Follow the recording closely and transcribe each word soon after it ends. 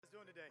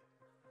doing today?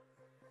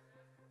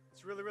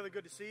 It's really, really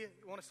good to see you.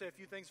 I want to say a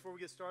few things before we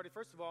get started.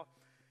 First of all,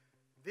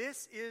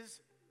 this is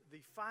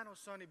the final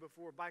Sunday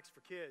before Bikes for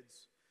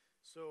Kids.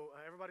 So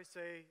everybody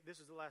say, this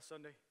is the last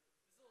Sunday.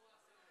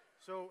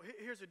 So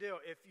here's the deal.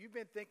 If you've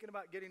been thinking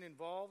about getting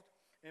involved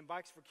in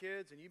Bikes for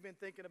Kids and you've been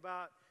thinking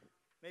about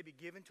maybe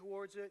giving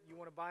towards it, you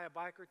want to buy a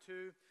bike or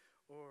two,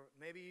 or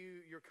maybe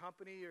your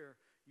company or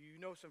you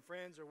know some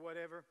friends or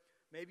whatever,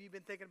 maybe you've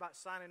been thinking about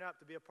signing up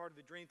to be a part of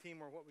the Dream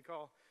Team or what we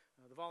call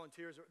the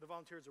volunteers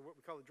are what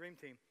we call the Dream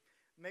Team.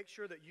 Make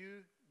sure that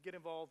you get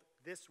involved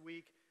this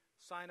week.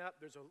 Sign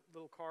up. There's a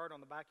little card on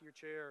the back of your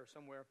chair or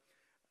somewhere.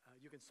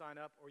 You can sign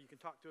up or you can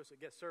talk to us at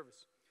Guest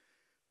Service.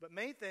 But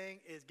main thing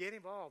is get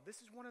involved.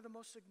 This is one of the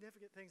most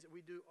significant things that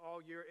we do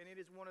all year, and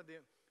it is one of the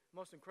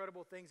most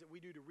incredible things that we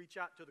do to reach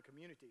out to the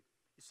community.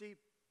 You see,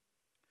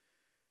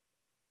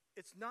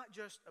 it's not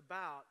just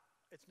about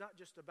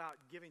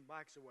giving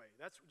bikes away.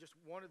 That's just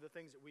one of the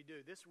things that we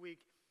do. This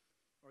week,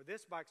 or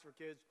this Bikes for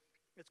Kids,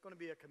 it's going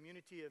to be a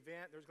community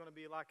event. There's going to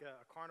be like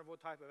a carnival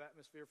type of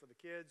atmosphere for the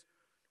kids.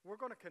 We're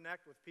going to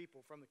connect with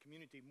people from the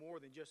community more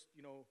than just,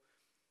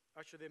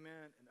 usher them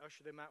in and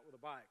usher them out with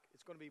a bike.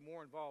 It's going to be more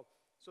involved.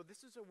 So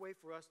this is a way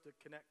for us to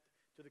connect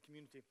to the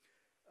community.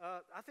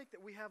 I think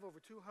that we have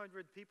over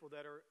 200 people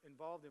that are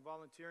involved in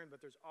volunteering,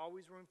 but there's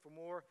always room for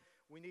more.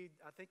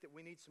 I think that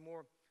we need some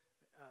more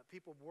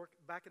people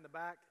back in the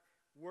back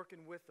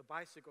working with the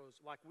bicycles.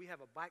 Like we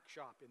have a bike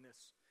shop in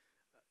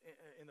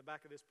the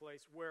back of this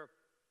place where,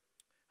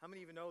 how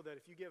many of you know that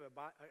if you give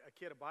a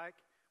kid a bike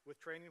with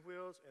training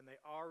wheels and they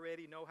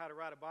already know how to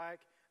ride a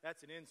bike,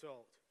 that's an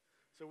insult.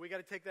 So we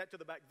got to take that to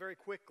the back very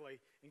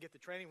quickly and get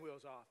the training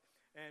wheels off.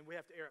 And we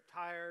have to air up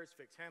tires,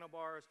 fix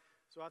handlebars.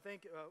 So I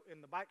think in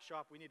the bike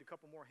shop we need a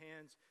couple more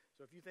hands.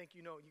 So if you think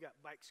you got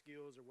bike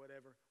skills or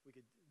whatever, we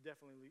could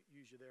definitely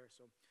use you there.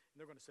 So and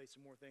they're going to say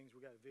some more things.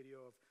 We got a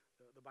video of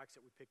the bikes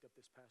that we picked up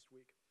this past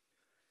week.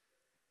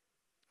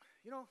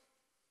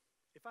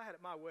 If I had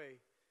it my way,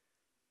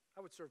 I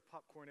would serve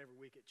popcorn every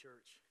week at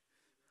church.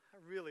 I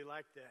really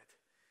like that,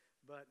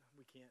 but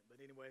we can't.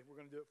 But anyway, we're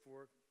going to do it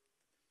for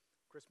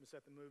Christmas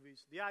at the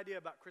movies. The idea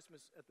about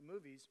Christmas at the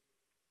movies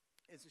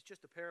is it's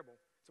just a parable.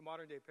 It's a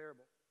modern-day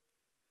parable.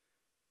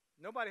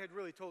 Nobody had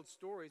really told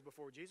stories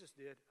before Jesus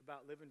did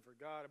about living for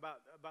God,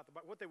 about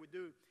what they would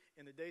do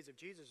in the days of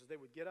Jesus is they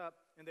would get up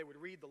and they would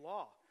read the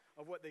law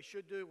of what they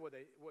should do, what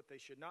they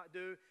should not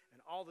do,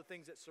 and all the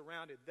things that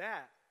surrounded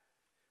that.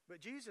 But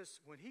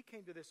Jesus, when he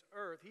came to this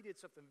earth, he did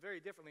something very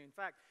differently. In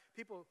fact,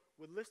 people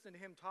would listen to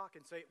him talk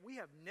and say, we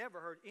have never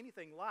heard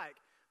anything like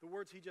the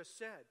words he just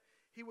said.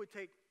 He would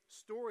take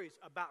stories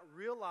about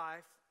real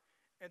life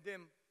and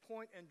then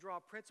point and draw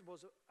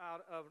principles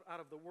out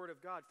of the Word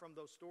of God from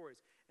those stories.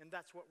 And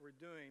that's what we're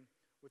doing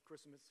with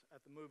Christmas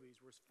at the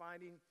movies. We're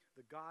finding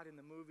the God in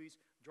the movies,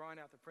 drawing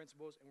out the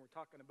principles, and we're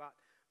talking about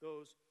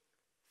those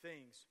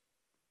things.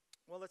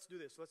 Well, let's do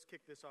this. Let's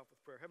kick this off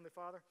with prayer. Heavenly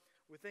Father,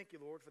 we thank you,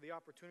 Lord, for the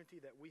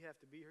opportunity that we have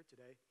to be here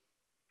today.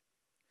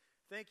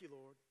 Thank you,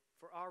 Lord,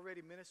 for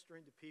already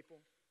ministering to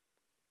people.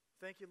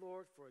 Thank you,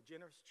 Lord, for a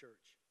generous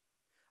church.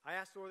 I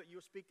ask, Lord, that you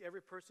will speak to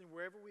every person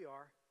wherever we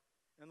are.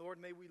 And, Lord,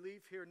 may we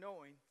leave here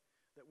knowing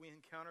that we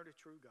encountered a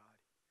true God.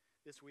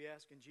 This we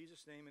ask in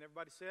Jesus' name. And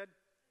everybody said,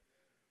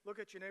 look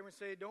at your neighbor and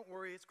say, don't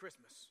worry, it's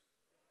Christmas.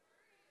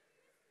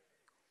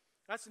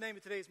 That's the name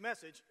of today's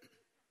message.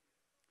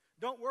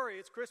 Don't worry,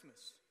 it's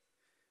Christmas.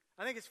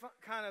 I think it's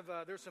kind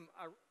of, there's some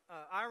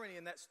irony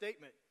in that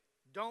statement.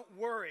 Don't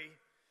worry.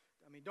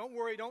 Don't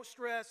worry, don't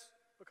stress,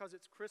 because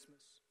it's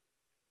Christmas.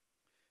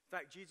 In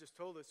fact, Jesus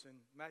told us in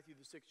Matthew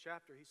the 6th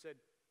chapter, he said,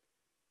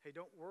 hey,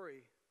 don't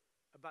worry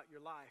about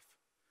your life.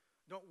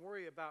 Don't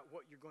worry about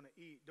what you're going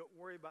to eat. Don't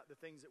worry about the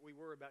things that we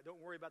worry about. Don't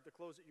worry about the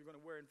clothes that you're going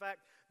to wear. In fact,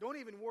 don't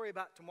even worry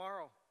about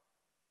tomorrow.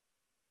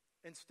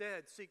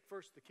 Instead, seek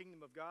first the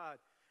kingdom of God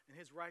and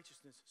his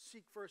righteousness.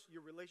 Seek first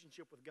your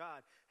relationship with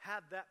God.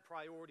 Have that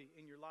priority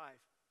in your life.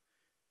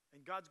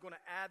 And God's going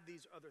to add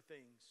these other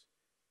things.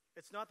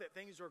 It's not that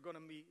things are going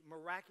to be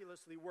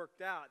miraculously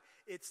worked out.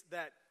 It's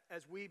that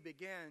as we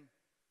begin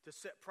to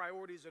set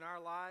priorities in our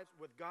lives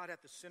with God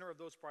at the center of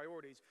those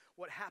priorities,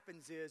 what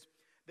happens is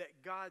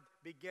that God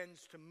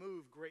begins to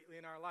move greatly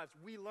in our lives.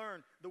 We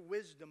learn the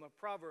wisdom of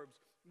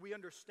Proverbs. We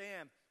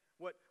understand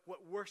what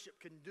worship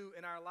can do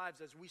in our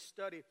lives as we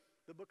study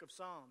the book of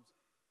Psalms.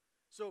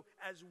 So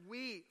as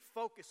we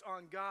focus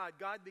on God,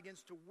 God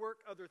begins to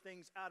work other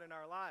things out in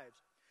our lives.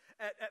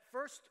 At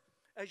first,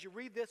 as you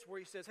read this where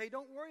he says, hey,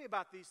 don't worry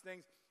about these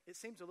things, it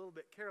seems a little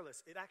bit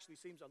careless. It actually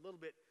seems a little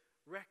bit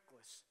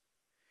reckless.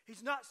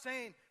 He's not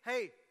saying,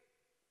 hey,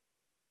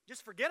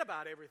 just forget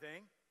about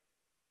everything.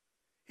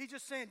 He's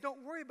just saying,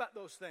 don't worry about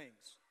those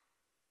things.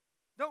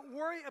 Don't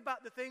worry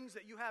about the things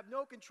that you have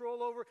no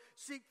control over.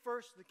 Seek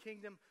first the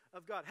kingdom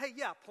of God. Hey,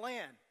 yeah,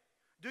 plan.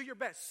 Do your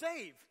best.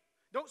 Save.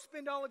 Don't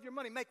spend all of your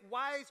money. Make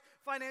wise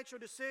financial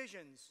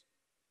decisions.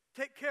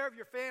 Take care of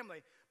your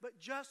family. But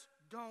just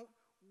don't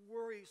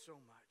worry so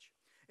much.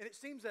 And it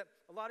seems that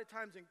a lot of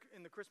times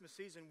in the Christmas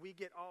season, we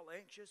get all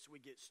anxious. We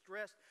get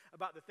stressed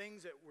about the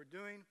things that we're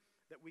doing.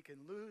 that we can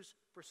lose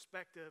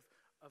perspective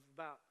of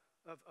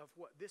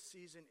what this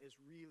season is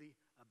really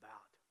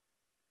about.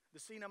 The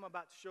scene I'm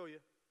about to show you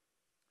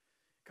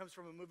comes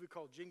from a movie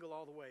called Jingle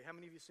All the Way. How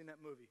many of you have seen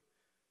that movie?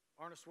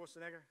 Arnold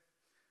Schwarzenegger,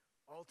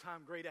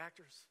 all-time great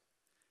actors.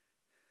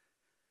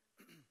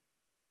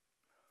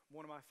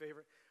 One of my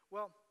favorite.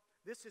 Well,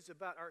 this is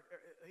about,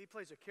 he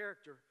plays a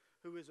character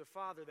who is a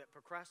father that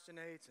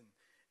procrastinates and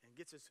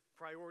gets his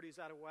priorities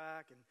out of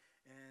whack,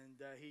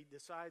 and he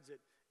decides that,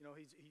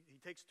 he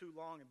takes too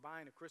long in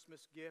buying a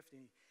Christmas gift,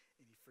 and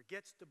he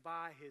forgets to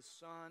buy his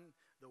son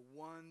the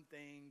one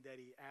thing that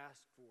he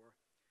asked for.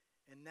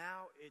 And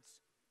now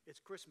it's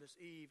Christmas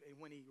Eve, and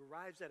when he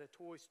arrives at a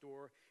toy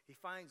store, he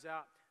finds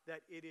out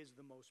that it is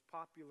the most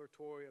popular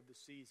toy of the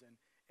season,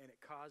 and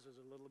it causes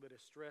a little bit of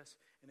stress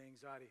and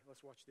anxiety.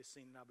 Let's watch this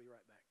scene, and I'll be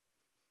right back.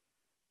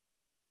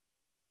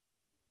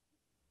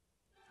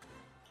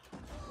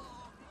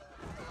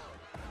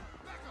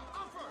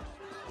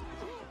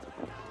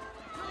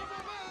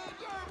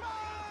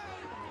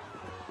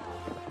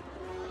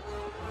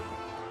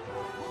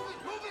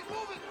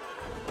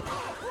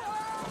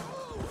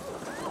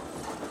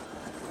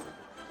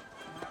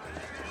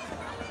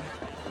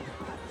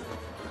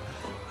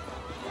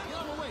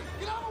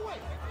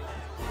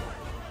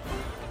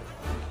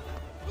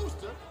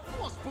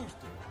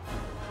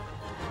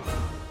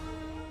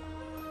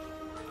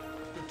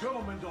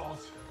 Turboman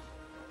dolls.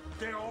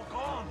 They're all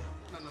gone.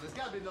 No, there's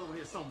got to be another one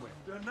here somewhere.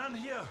 There are none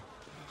here.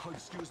 Oh,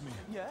 excuse me.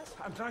 Yes?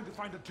 I'm trying to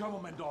find a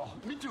Turboman doll.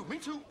 Me too.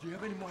 Do you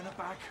have any more in the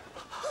back?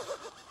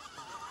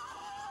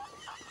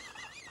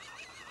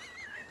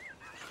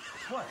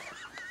 What?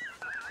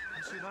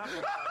 I see that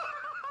one.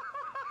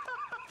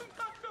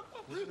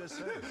 What did I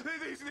say?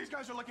 These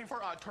guys are looking for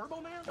a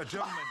Turboman? A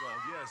Turboman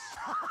doll, yes.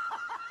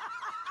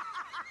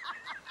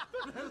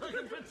 They're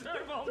looking for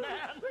Turboman.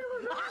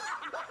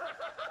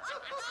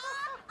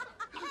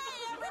 Hey,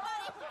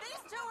 everybody!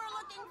 These two are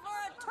looking for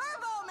a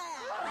Turbo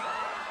Man!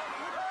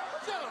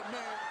 Shut up,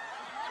 man.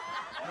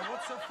 Now,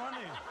 what's so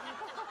funny?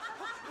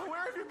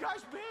 Where have you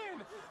guys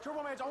been?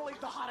 Turboman's only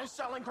the hottest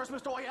selling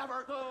Christmas toy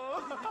ever. But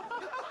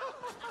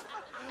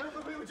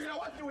you know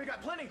what? We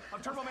got plenty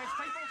of Turboman's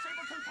faithful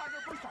saber-tooth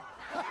tiger booster.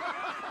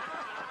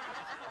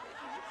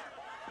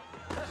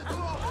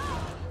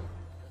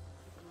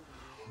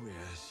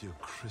 Where's your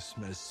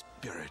Christmas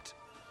spirit?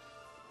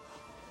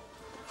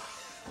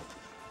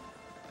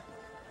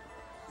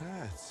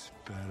 That's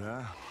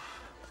better.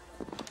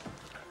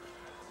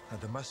 Now,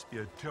 there must be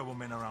a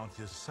Turboman around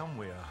here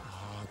somewhere.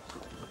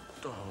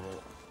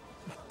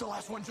 The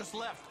last one just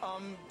left.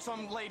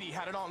 Some lady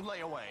had it on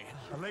layaway.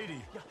 A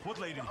lady? Yeah. What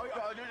lady?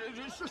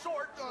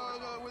 Short,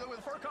 with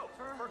a fur coat.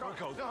 Fur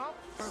coat. Uh-huh.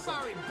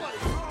 Sorry, buddy.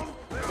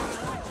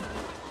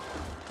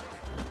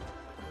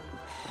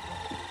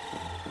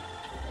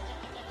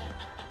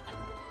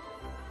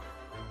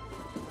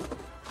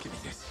 Give me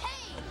this.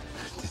 Hey!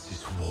 This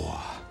is war.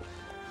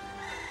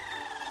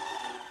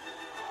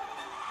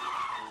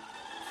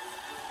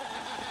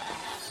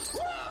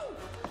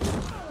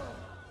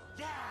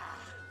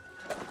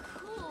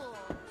 Cool.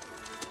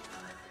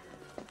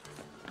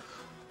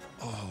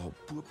 Oh,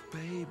 poor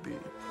baby.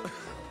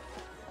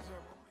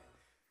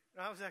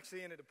 I was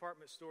actually in a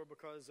department store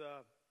because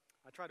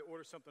I tried to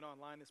order something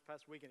online this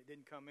past week and it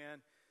didn't come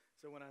in.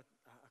 So when I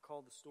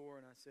called the store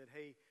and I said,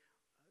 hey,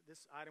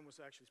 this item was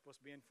actually supposed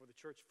to be in for the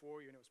church for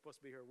you, and it was supposed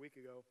to be here a week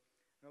ago.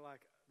 And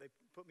they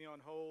put me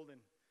on hold, and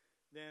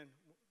then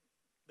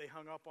they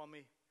hung up on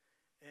me.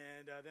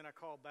 And then I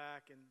called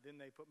back, and then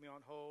they put me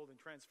on hold and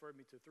transferred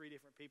me to 3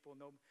 different people.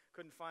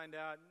 Couldn't find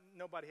out.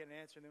 Nobody had an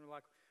answer. And they were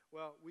like,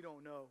 well, we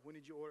don't know. When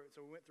did you order it?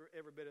 So we went through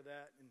every bit of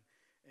that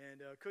and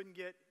couldn't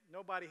get,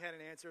 nobody had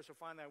an answer. So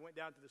finally I went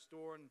down to the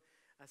store, and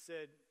I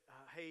said,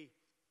 hey,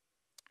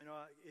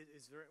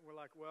 we're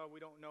like, well, we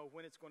don't know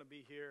when it's going to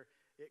be here.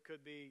 It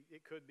could be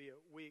a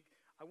week.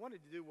 I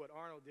wanted to do what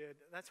Arnold did.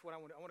 That's what I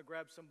want. I want to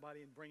grab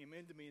somebody and bring him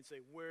into me and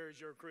say,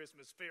 where's your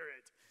Christmas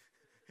spirit?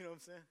 You know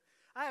what I'm saying?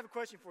 I have a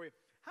question for you.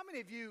 How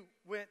many of you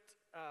went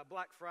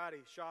Black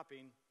Friday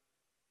shopping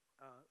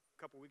a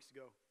couple weeks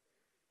ago?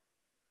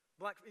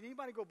 Did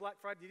anybody go Black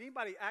Friday? Did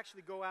anybody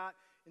actually go out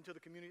into the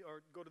community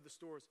or go to the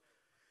stores?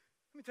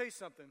 Let me tell you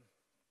something.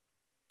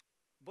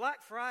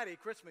 Black Friday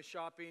Christmas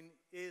shopping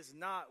is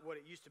not what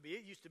it used to be.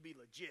 It used to be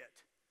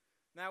legit.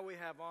 Now we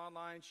have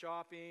online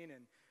shopping,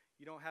 and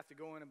you don't have to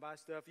go in and buy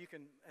stuff. You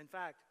can, in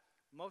fact,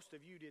 most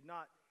of you did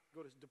not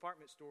go to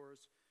department stores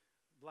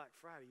Black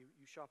Friday.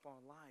 You shop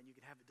online. You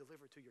can have it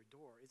delivered to your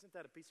door. Isn't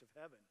that a piece of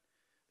heaven?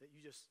 That you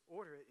just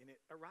order it and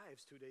it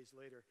arrives 2 days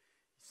later.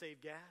 You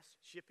save gas,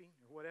 shipping,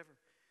 or whatever.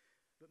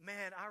 But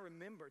man, I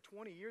remember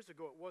 20 years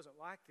ago it wasn't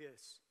like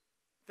this.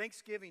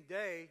 Thanksgiving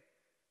Day,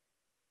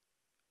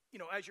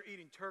 as you're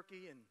eating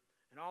turkey and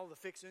all the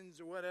fixings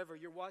or whatever,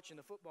 you're watching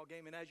the football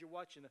game, and as you're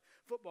watching the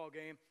football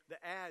game, the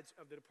ads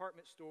of the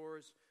department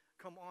stores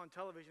come on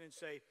television and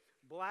say,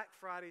 Black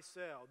Friday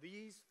sale.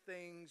 These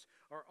things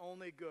are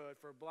only good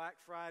for Black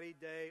Friday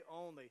day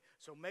only.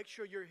 So make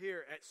sure you're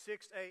here at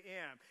 6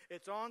 a.m.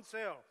 It's on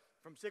sale.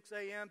 from 6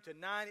 a.m. to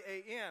 9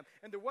 a.m.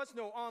 And there was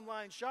no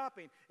online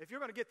shopping. If you're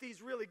going to get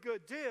these really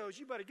good deals,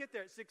 you better get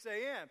there at 6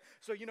 a.m.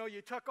 So,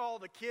 you tuck all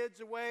the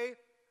kids away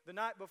the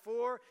night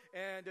before,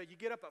 and you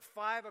get up at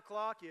 5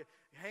 o'clock, you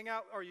hang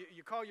out, or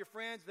you call your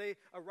friends, they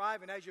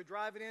arrive, and as you're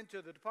driving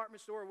into the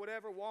department store or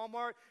whatever,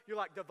 Walmart, you're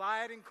like,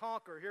 divide and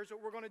conquer. Here's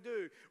what we're going to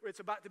do. It's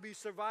about to be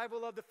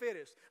survival of the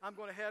fittest. I'm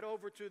going to head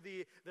over to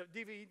the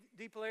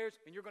DVD players,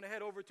 and you're going to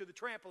head over to the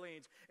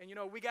trampolines. And,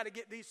 we got to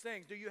get these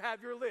things. Do you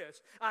have your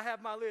list? I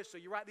have my list. So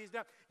you write these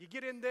down. You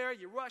get in there,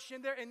 you rush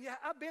in there, and yeah,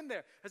 I've been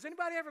there. Has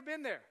anybody ever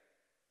been there?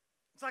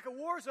 It's like a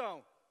war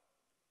zone.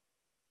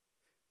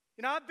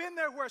 I've been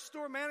there where a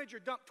store manager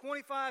dumped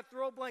 25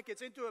 throw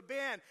blankets into a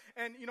bin,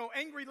 and,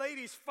 angry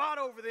ladies fought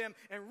over them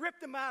and ripped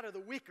them out of the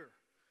weaker.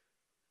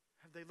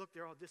 And they look,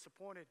 they're all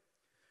disappointed.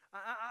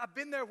 I've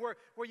been there where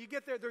you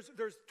get there, there's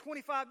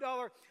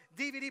 $25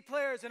 DVD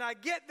players, and I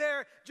get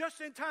there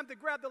just in time to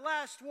grab the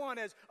last one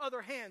as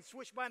other hands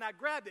swished by, and I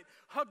grabbed it,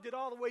 hugged it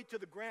all the way to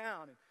the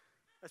ground, and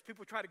as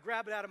people try to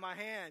grab it out of my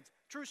hands.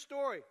 True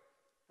story.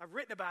 I've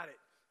written about it.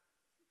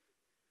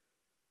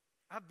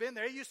 I've been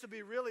there. It used to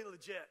be really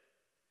legit.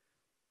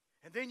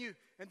 And then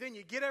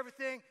you get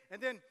everything,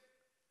 and then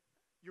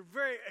you're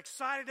very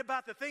excited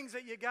about the things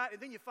that you got,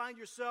 and then you find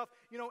yourself,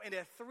 in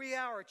a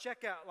 3-hour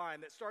checkout line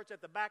that starts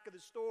at the back of the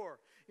store,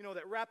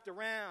 that wrapped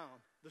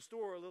around the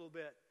store a little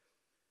bit.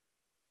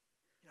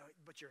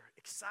 But you're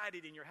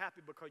excited and you're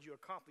happy because you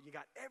accomplished. You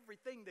got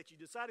everything that you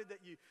decided that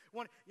you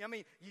wanted.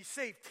 You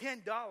saved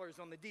 $10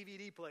 on the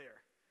DVD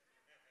player.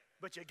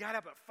 But you got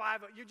up at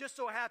 5. You're just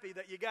so happy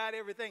that you got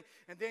everything.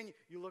 And then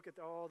you look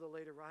at all the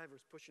late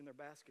arrivals pushing their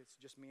baskets,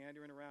 just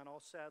meandering around,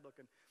 all sad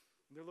looking.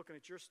 And they're looking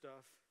at your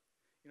stuff,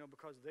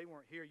 because they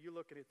weren't here. You're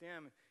looking at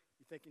them, and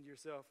you're thinking to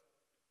yourself,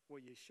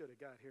 well, you should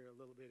have got here a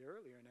little bit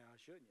earlier now,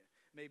 shouldn't you?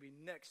 Maybe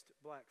next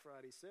Black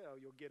Friday sale,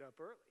 you'll get up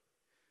early.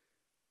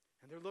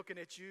 And they're looking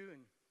at you,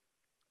 and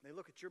they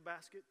look at your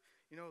basket.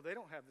 They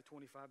don't have the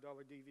 $25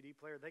 DVD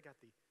player. They got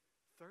the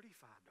 $35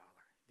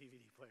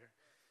 DVD player.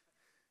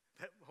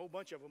 A whole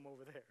bunch of them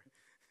over there.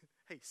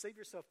 Hey, save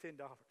yourself $10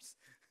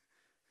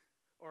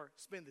 or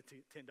spend the $10.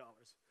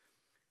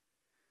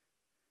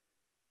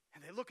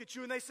 And they look at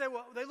you and they say,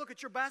 well, they look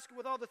at your basket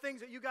with all the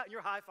things that you got, and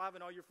you're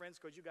high-fiving all your friends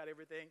because you got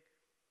everything.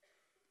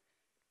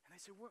 And they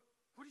say,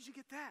 where did you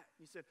get that? And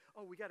you said,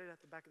 oh, we got it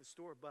at the back of the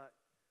store, but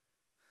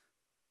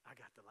I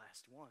got the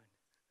last one.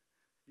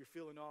 You're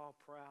feeling all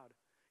proud.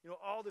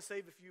 All to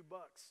save a few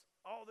bucks,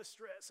 all the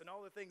stress and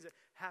all the things that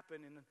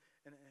happen.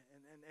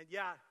 And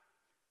yeah,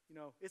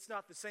 it's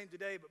not the same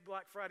today, but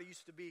Black Friday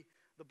used to be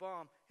the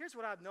bomb. Here's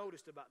what I've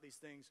noticed about these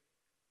things.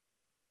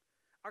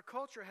 Our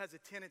culture has a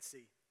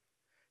tendency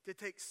to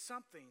take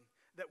something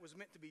that was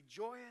meant to be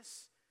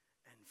joyous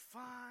and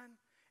fun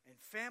and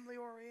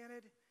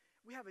family-oriented.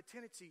 We have a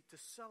tendency to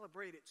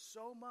celebrate it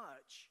so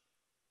much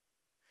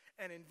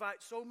and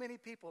invite so many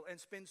people and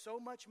spend so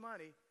much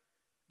money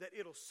that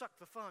it'll suck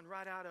the fun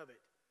right out of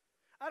it.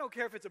 I don't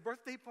care if it's a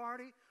birthday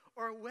party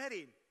or a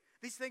wedding.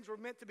 These things were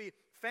meant to be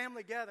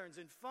family gatherings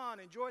and fun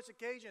and joyous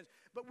occasions,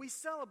 but we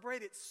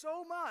celebrate it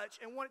so much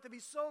and want it to be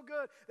so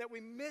good that we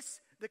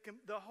miss the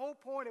whole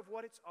point of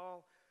what it's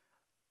all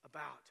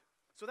about.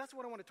 So that's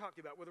what I want to talk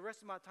to you about. With the rest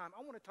of my time,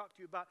 I want to talk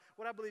to you about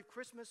what I believe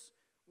Christmas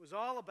was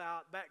all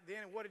about back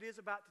then and what it is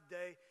about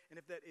today, and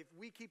if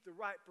we keep the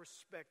right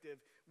perspective,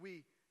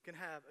 we can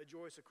have a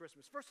joyous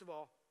Christmas. First of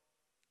all,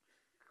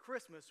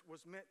 Christmas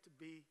was meant to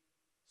be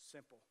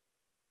simple.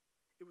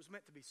 It was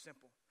meant to be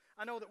simple.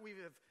 I know that we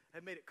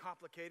have made it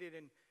complicated,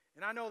 and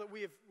I know that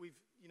we've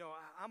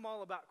I'm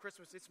all about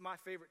Christmas. It's my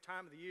favorite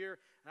time of the year,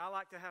 and I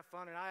like to have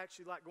fun, and I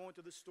actually like going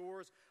to the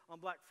stores on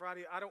Black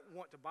Friday. I don't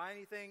want to buy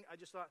anything. I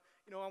just thought,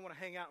 I want to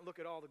hang out and look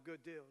at all the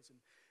good deals.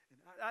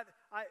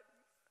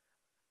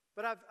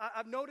 But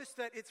I've noticed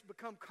that it's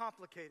become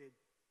complicated.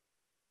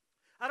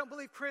 I don't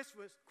believe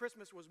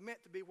Christmas was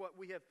meant to be what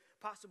we have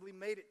possibly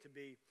made it to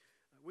be.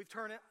 We've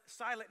turned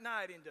Silent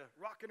Night into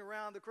rocking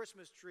around the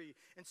Christmas tree.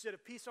 Instead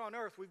of peace on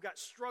earth, we've got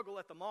struggle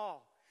at the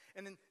mall.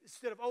 And then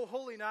instead of Oh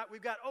Holy Night,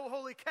 we've got Oh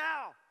Holy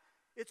Cow.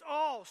 It's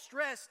all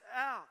stressed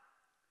out.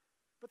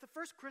 But the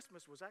first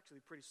Christmas was actually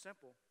pretty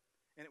simple,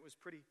 and it was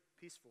pretty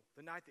peaceful.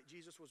 The night that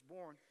Jesus was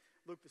born,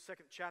 Luke, the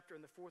 2nd chapter,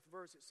 in the 4th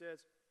verse, it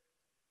says,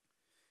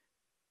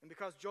 and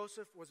because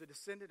Joseph was a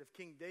descendant of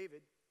King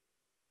David,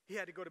 he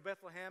had to go to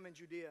Bethlehem in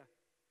Judea,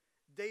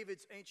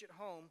 David's ancient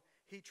home.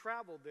 He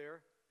traveled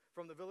there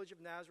from the village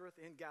of Nazareth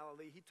in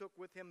Galilee. He took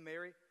with him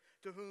Mary,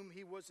 to whom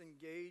he was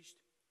engaged,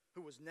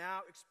 who was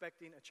now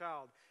expecting a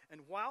child.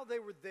 And while they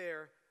were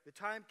there, the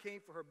time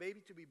came for her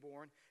baby to be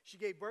born. She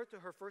gave birth to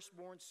her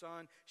firstborn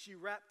son. She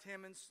wrapped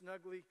him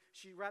snugly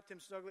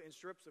in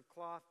strips of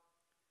cloth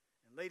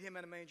and laid him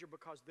in a manger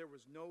because there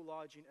was no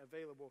lodging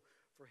available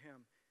for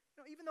him.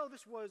 Even though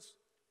this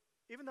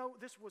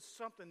was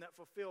something that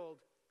fulfilled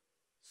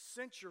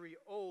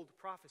century-old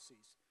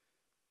prophecies,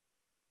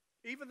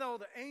 even though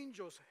the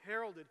angels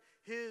heralded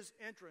his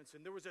entrance,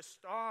 and there was a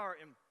star,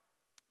 and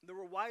there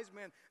were wise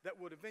men that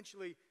would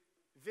eventually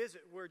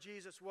visit where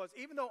Jesus was.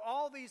 Even though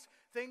all these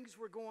things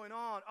were going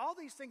on, all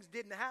these things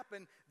didn't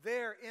happen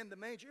there in the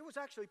manger. It was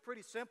actually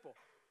pretty simple.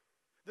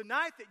 The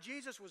night that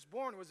Jesus was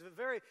born was a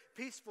very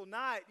peaceful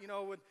night. You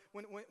know,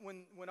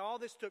 when all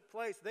this took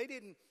place,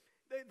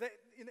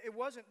 it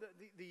wasn't,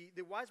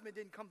 the wise men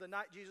didn't come the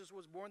night Jesus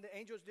was born. The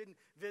angels didn't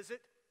visit.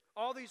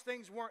 All these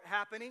things weren't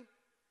happening.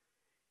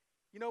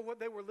 You know what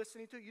they were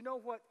listening to? You know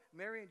what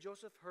Mary and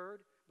Joseph heard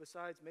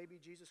besides maybe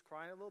Jesus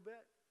crying a little bit?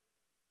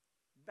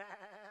 Bah,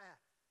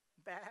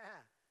 bah.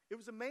 It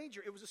was a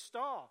manger. It was a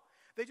stall.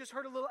 They just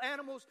heard a little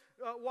animals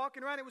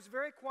walking around. It was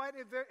very quiet.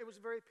 It was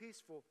very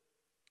peaceful.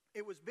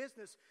 It was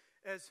business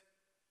as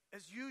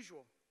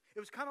usual.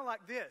 It was kind of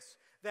like this,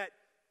 that,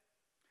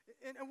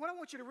 and what I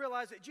want you to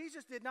realize, that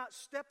Jesus did not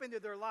step into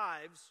their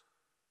lives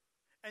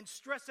and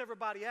stress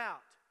everybody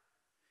out.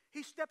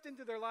 He stepped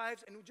into their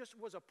lives and just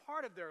was a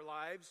part of their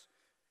lives,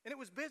 and it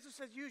was business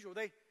as usual.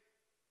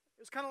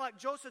 It's kind of like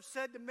Joseph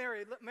said to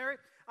Mary, Mary,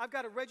 I've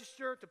got to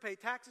register to pay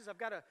taxes. I've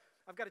got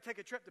to take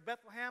a trip to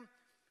Bethlehem.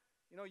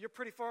 You know, you're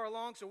pretty far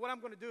along, so what I'm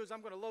going to do is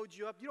I'm going to load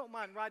you up. You don't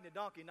mind riding a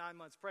donkey 9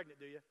 months pregnant,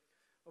 do you?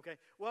 Okay,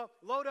 well,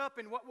 load up,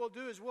 and what we'll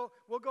do is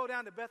we'll go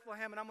down to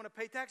Bethlehem, and I'm going to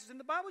pay taxes. And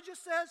the Bible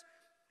just says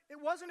it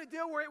wasn't a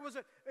deal where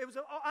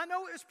I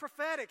know it's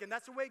prophetic, and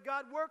that's the way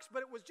God works,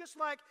 but it was just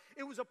like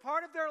it was a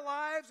part of their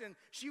lives, and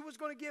she was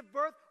going to give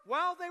birth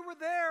while they were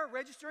there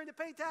registering to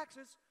pay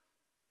taxes.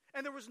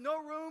 And there was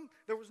no room,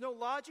 there was no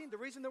lodging. The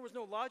reason there was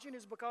no lodging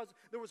is because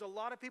there was a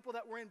lot of people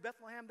that were in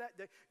Bethlehem that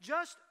day.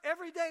 Just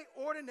everyday,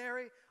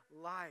 ordinary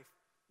life.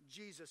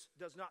 Jesus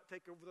does not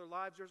take over their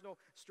lives. There's no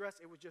stress.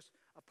 It was just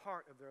a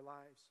part of their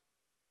lives.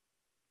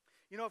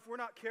 You know, if we're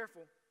not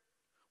careful,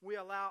 we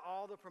allow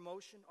all the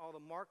promotion, all the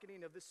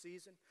marketing of this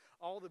season,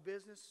 all the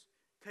business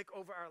take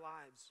over our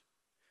lives.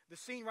 The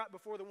scene right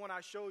before the one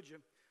I showed you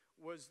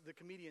was the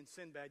comedian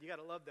Sinbad. You got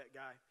to love that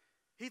guy.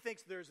 He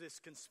thinks there's this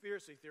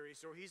conspiracy theory,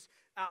 so he's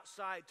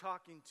outside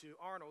talking to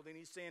Arnold, and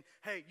he's saying,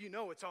 hey, you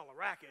know it's all a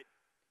racket.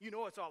 You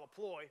know it's all a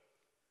ploy.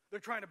 They're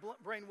trying to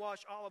brainwash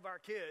all of our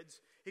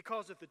kids. He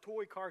calls it the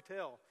toy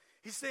cartel.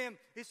 He's saying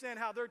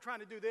how they're trying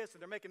to do this,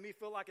 and they're making me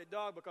feel like a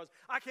dog because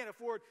I can't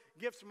afford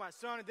gifts for my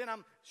son, and then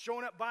I'm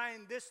showing up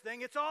buying this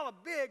thing. It's all a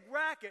big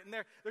racket, and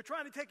they're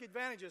trying to take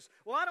advantages.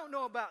 Well, I don't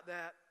know about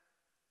that,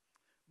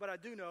 but I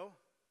do know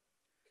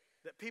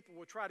that people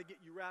will try to get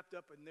you wrapped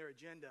up in their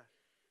agenda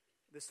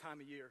this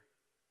time of year.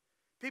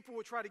 People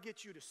will try to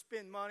get you to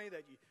spend money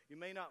that you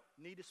may not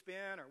need to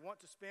spend or want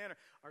to spend,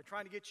 or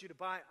trying to get you to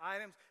buy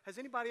items. Has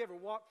anybody ever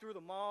walked through the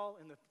mall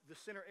in the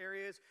center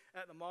areas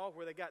at the mall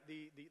where they got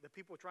the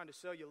people trying to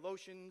sell you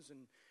lotions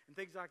and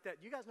things like that?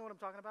 You guys know what I'm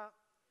talking about?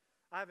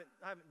 I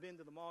haven't been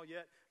to the mall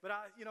yet, but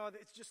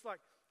it's just like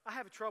I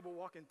have trouble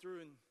walking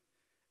through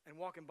and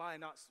walking by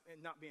and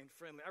not being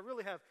friendly. I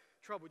really have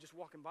trouble just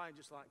walking by and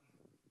just like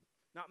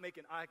not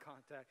making eye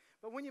contact.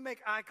 But when you make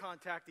eye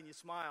contact and you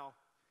smile,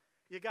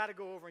 you got to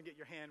go over and get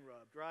your hand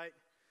rubbed, right?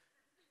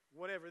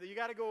 Whatever. You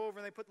got to go over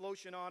and they put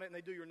lotion on it and they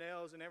do your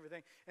nails and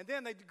everything. And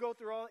then they go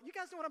through all. You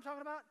guys know what I'm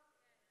talking about?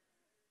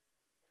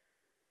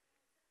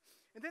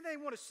 And then they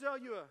want to sell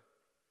you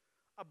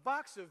a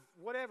box of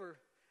whatever.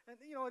 And,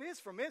 it is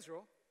from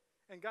Israel.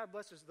 And God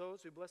blesses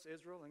those who bless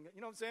Israel. And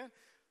you know what I'm saying?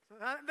 So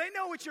they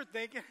know what you're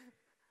thinking.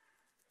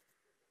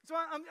 So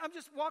I'm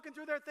just walking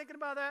through there thinking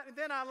about that. And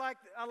then I like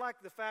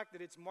the fact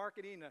that it's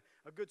marketing,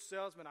 a good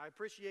salesman. I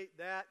appreciate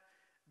that.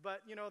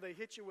 But, they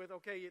hit you with,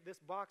 okay, this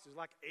box is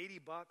like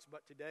 $80,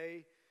 but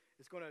today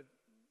it's going to,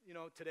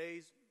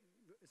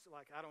 it's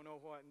like, I don't know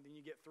what, and then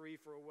you get 3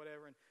 for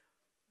whatever. And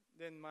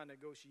then my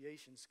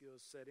negotiation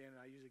skills set in, and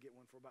I usually get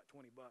one for about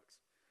 $20.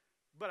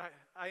 But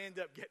I end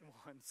up getting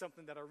one,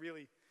 something that I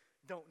really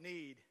don't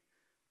need.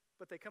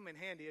 But they come in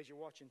handy as you're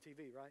watching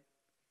TV, right?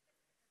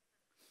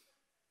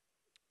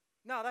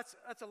 Now, that's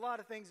a lot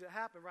of things that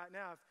happen right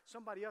now. If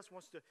somebody else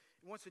wants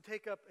to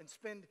take up and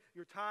spend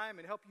your time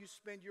and help you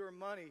spend your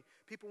money,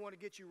 people want to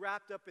get you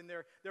wrapped up in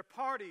their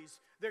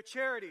parties, their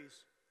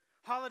charities,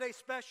 holiday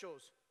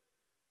specials,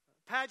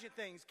 pageant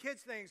things,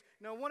 kids things.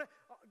 Want to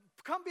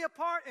come be a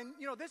part, and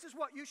this is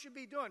what you should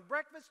be doing.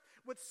 Breakfast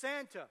with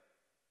Santa,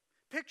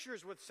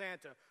 pictures with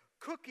Santa,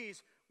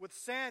 cookies with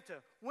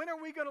Santa. When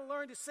are we going to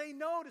learn to say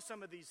no to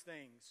some of these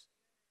things?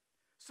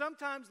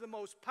 Sometimes the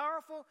most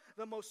powerful,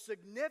 the most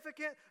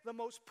significant, the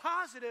most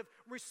positive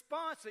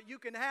response that you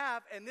can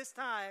have in this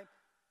time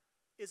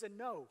is a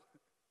no.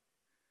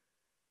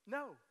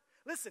 No.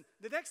 Listen,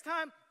 the next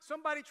time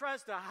somebody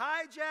tries to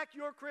hijack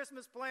your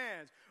Christmas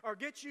plans or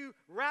get you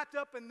wrapped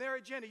up in their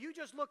agenda, you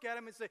just look at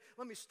them and say,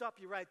 let me stop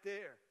you right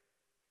there.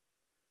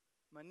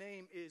 My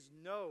name is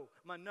no.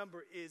 My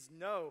number is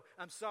no.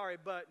 I'm sorry,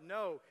 but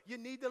no. You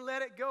need to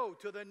let it go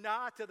to the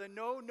nah, to the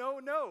no, no,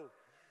 no.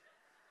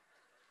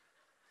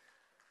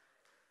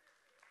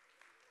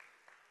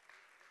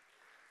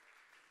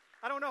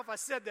 I don't know if I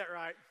said that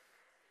right.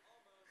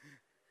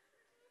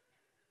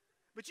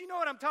 But you know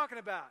what I'm talking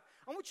about.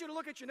 I want you to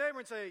look at your neighbor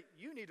and say,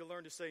 you need to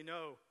learn to say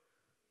no.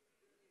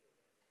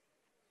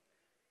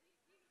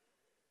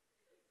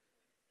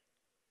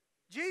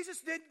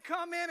 Jesus didn't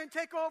come in and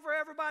take over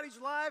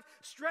everybody's life,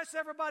 stress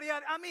everybody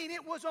out. I mean,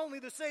 it was only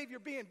the Savior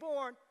being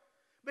born,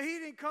 but he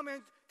didn't come in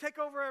and take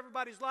over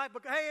everybody's life.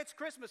 But hey, it's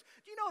Christmas.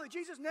 Do you know that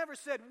Jesus never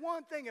said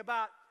one thing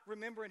about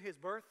remembering his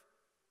birth?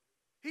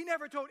 He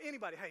never told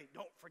anybody, hey,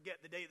 don't forget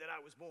the day that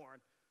I was born.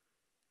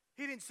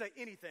 He didn't say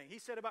anything. He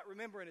said about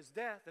remembering his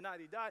death, the night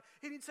he died.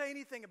 He didn't say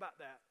anything about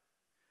that.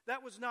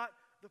 That was not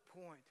the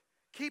point.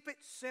 Keep it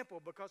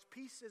simple, because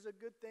peace is a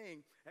good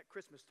thing at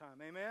Christmas time.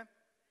 Amen?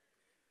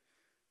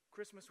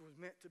 Christmas was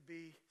meant to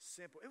be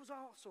simple. It was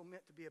also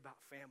meant to be about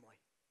family.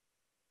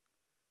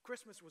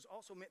 Christmas was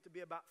also meant to be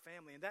about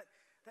family, and that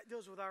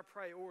deals with our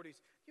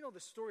priorities. You know,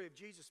 the story of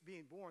Jesus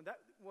being born, that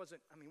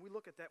wasn't, I mean, we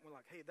look at that and we're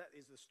like, hey, that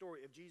is the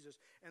story of Jesus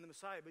and the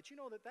Messiah. But you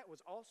know that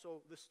was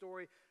also the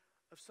story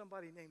of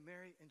somebody named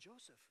Mary and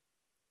Joseph.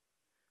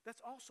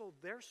 That's also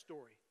their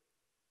story.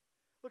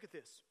 Look at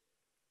this.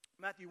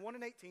 Matthew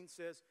 1:18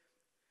 says,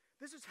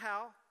 this is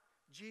how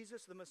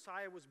Jesus, the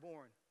Messiah, was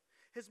born.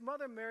 His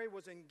mother Mary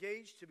was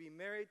engaged to be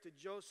married to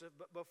Joseph,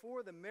 but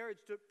before the marriage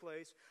took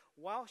place,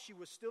 while she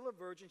was still a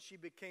virgin, she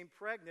became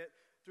pregnant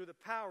through the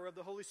power of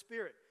the Holy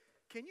Spirit.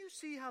 Can you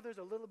see how there's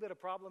a little bit of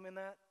problem in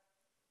that?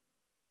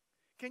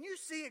 Can you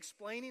see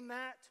explaining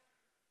that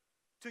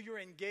to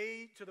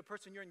the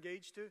person you're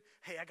engaged to?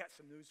 Hey, I got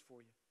some news for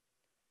you.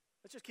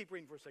 Let's just keep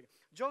reading for a second.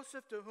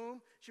 Joseph, to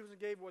whom she was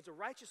engaged, was a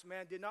righteous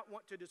man, did not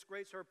want to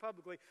disgrace her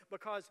publicly,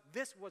 because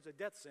this was a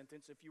death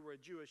sentence if you were a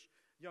Jewish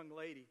young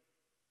lady.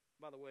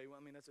 By the way,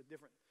 I mean, that's a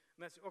different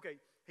message. Okay,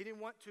 he didn't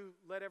want to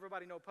let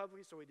everybody know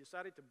publicly, so he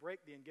decided to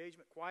break the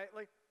engagement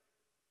quietly.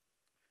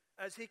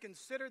 As he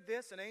considered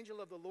this, an angel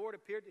of the Lord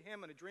appeared to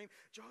him in a dream.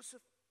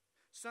 Joseph,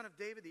 son of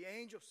David, the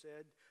angel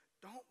said,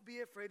 don't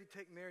be afraid to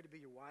take Mary to be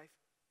your wife,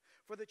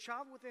 for the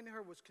child within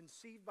her was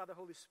conceived by the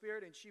Holy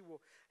Spirit, and she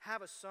will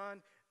have a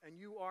son, and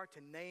you are to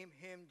name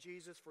him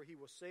Jesus, for he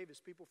will save his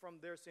people from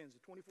their sins.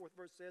 The 24th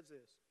verse says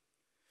this.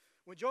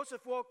 When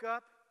Joseph woke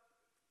up,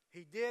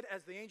 he did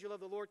as the angel of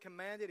the Lord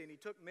commanded, and he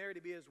took Mary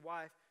to be his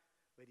wife,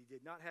 but he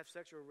did not have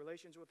sexual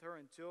relations with her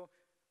until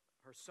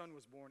her son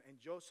was born, and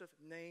Joseph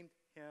named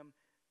him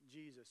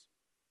Jesus.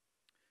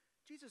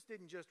 Jesus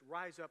didn't just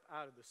rise up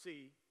out of the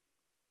sea,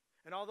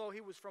 and although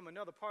he was from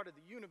another part of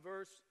the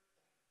universe,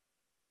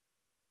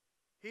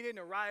 he didn't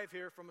arrive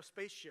here from a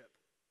spaceship.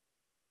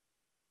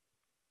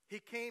 He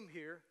came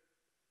here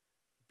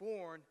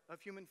born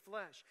of human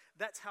flesh.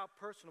 That's how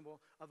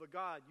personable of a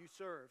God you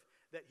serve,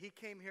 that he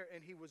came here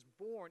and he was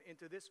born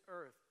into this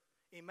earth.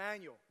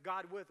 Emmanuel,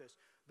 God with us.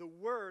 The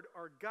Word,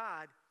 or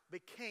God,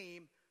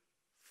 became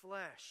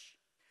flesh.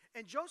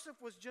 And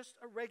Joseph was just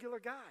a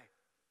regular guy.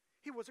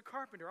 He was a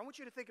carpenter. I want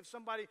you to think of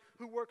somebody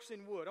who works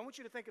in wood. I want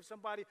you to think of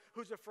somebody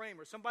who's a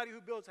framer, somebody who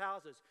builds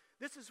houses.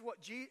 This is what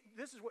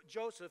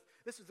Joseph,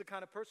 this is the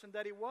kind of person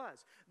that he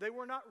was. They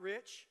were not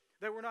rich.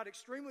 They were not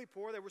extremely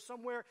poor. They were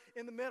somewhere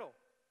in the middle.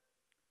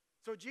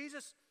 So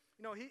Jesus,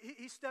 you know,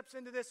 he steps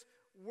into this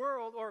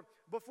world, or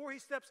before he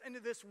steps into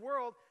this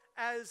world,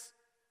 as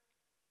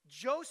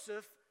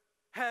Joseph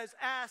has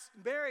asked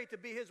Mary to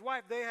be his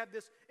wife, they have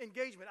this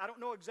engagement. I don't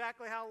know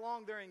exactly how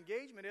long their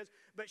engagement is,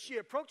 but she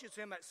approaches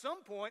him at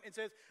some point and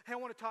says, hey, I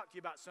want to talk to you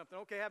about something.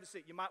 Okay, have a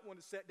seat. You might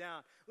want to sit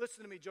down.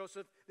 Listen to me,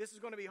 Joseph. This is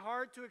going to be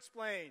hard to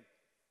explain.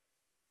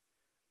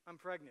 I'm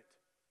pregnant.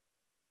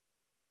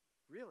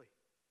 Really?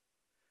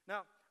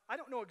 Now, I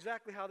don't know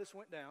exactly how this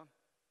went down,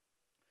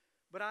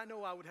 but I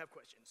know I would have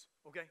questions,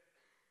 okay?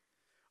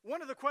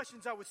 One of the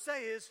questions I would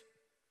say is,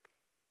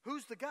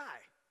 who's the guy?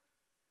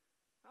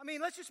 I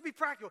mean, let's just be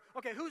practical.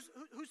 Okay, who's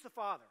the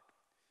father?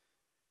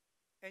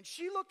 And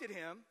she looked at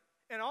him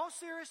in all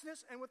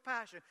seriousness and with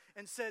passion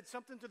and said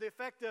something to the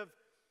effect of,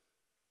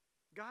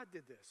 God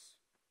did this.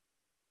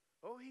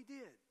 Oh, he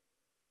did.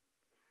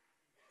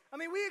 I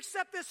mean, we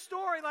accept this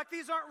story like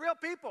these aren't real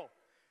people.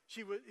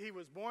 He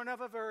was born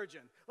of a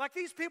virgin. Like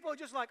these people are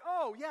just like,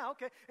 oh, yeah,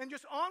 okay, and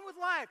just on with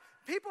life.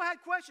 People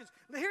had questions.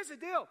 But here's the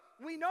deal.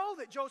 We know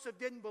that Joseph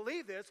didn't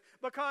believe this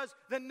because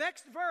the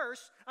next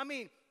verse,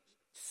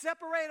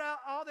 separate out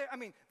all the,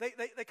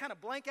 they kind of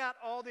blank out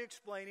all the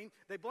explaining.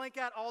 They blank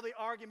out all the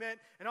argument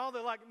and all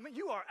the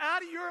you are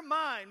out of your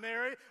mind,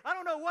 Mary. I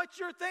don't know what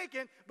you're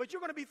thinking, but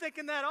you're going to be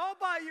thinking that all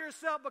by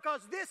yourself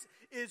because this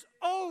is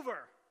over.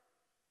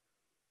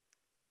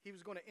 He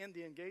was going to end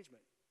the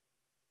engagement.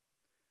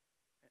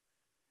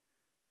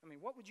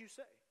 What would you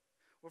say?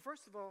 Well,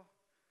 first of all,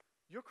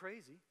 you're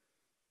crazy.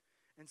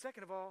 And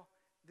second of all,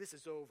 this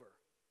is over.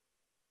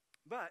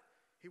 But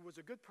he was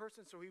a good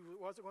person, so he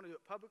wasn't going to do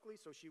it publicly,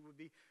 so she would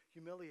be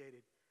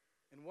humiliated.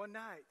 And one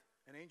night,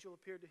 an angel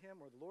appeared to him,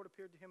 or the Lord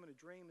appeared to him in a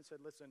dream and said,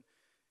 listen,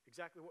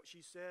 exactly what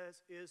she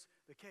says is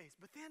the case.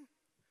 But then,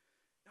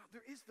 now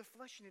there is the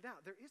fleshing it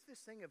out. There is this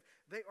thing of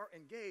they are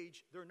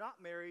engaged, they're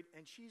not married,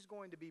 and she's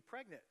going to be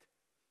pregnant.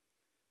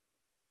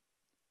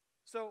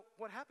 So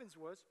what happens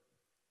was,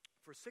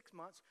 for 6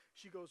 months,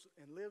 she goes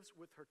and lives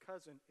with her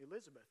cousin,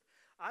 Elizabeth.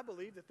 I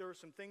believe that there are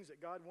some things that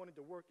God wanted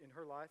to work in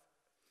her life.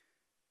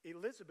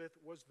 Elizabeth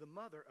was the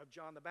mother of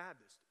John the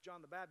Baptist.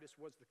 John the Baptist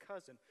was the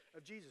cousin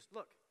of Jesus.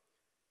 Look,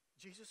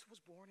 Jesus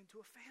was born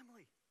into a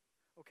family,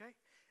 okay?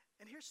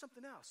 And here's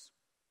something else.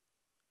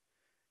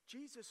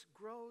 Jesus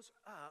grows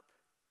up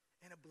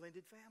in a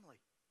blended family.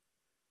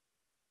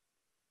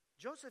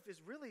 Joseph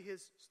is really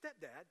his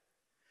stepdad.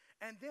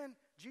 And then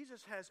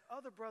Jesus has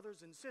other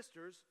brothers and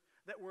sisters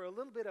that were a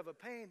little bit of a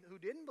pain who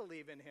didn't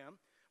believe in him.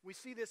 We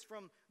see this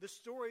from the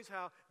stories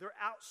how they're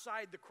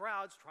outside the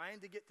crowds trying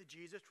to get to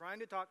Jesus, trying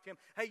to talk to him.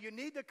 Hey, you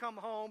need to come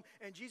home.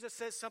 And Jesus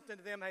says something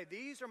to them. Hey,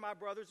 these are my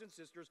brothers and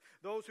sisters,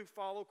 those who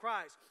follow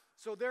Christ.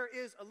 So there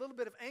is a little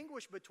bit of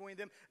anguish between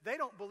them. They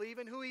don't believe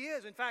in who he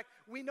is. In fact,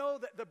 we know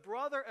that the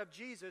brother of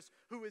Jesus,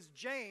 who is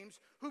James,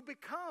 who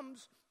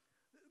becomes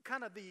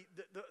kind of the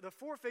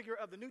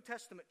forefigure of the New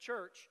Testament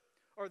church,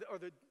 or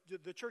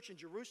the church in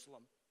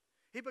Jerusalem.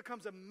 He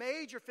becomes a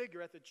major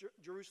figure at the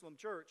Jerusalem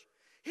church.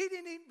 He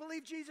didn't even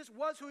believe Jesus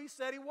was who he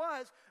said he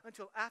was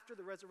until after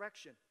the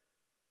resurrection.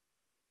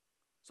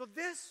 So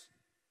this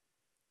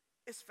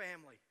is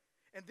family.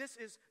 And this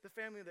is the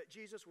family that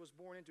Jesus was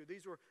born into.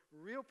 These were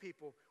real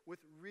people with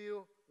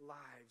real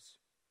lives.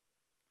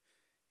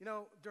 You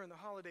know, during the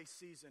holiday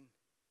season,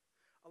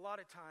 a lot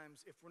of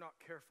times, if we're not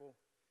careful,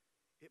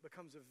 it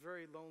becomes a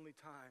very lonely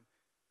time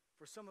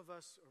for some of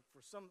us, or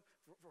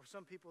for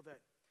some people that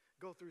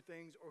go through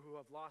things or who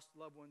have lost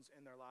loved ones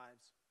in their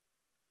lives.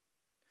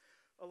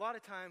 A lot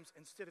of times,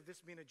 instead of this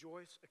being a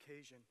joyous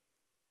occasion,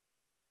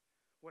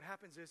 what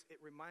happens is it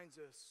reminds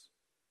us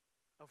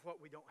of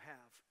what we don't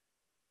have.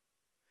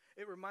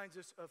 It reminds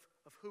us of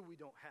who we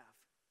don't have.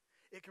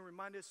 It can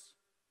remind us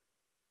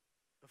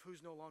of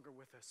who's no longer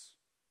with us.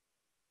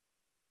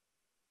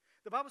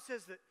 The Bible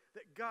says that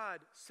God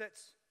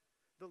sets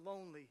the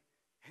lonely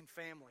in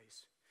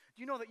families.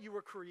 Do you know that you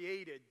were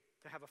created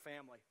to have a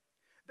family?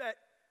 That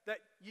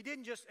you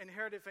didn't just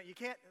inherit it.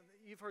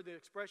 You've heard the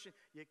expression,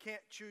 you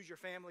can't choose your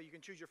family. You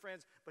can choose your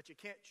friends, but you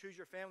can't choose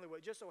your family. Well,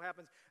 it just so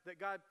happens that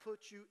God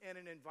puts you in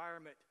an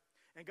environment,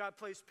 and God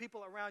placed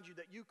people around you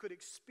that you could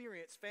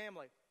experience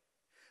family.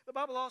 The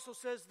Bible also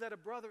says that a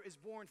brother is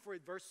born for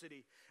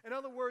adversity. In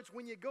other words,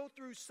 when you go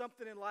through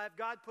something in life,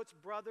 God puts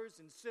brothers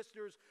and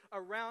sisters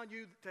around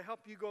you to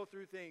help you go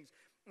through things.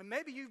 And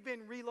maybe you've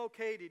been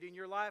relocated in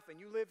your life and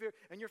you live here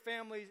and your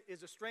family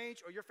is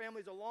estranged or your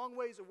family is a long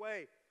ways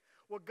away.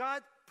 Well,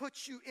 God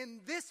puts you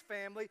in this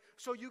family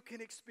so you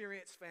can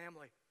experience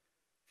family.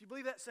 If you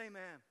believe that, say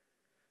amen.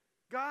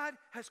 God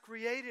has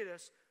created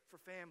us for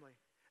family.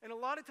 And a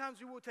lot of times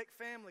we will take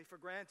family for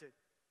granted.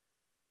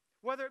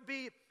 Whether it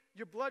be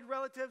your blood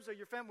relatives or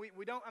your family,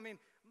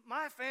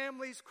 my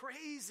family's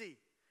crazy.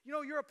 You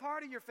know, you're a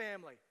part of your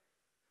family.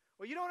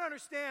 Well, you don't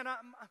understand.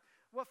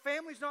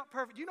 Family's not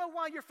perfect. Do you know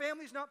why your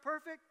family's not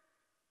perfect?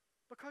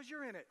 Because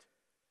you're in it.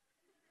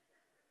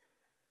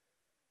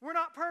 We're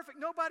not perfect.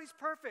 Nobody's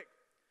perfect.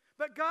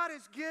 But God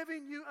is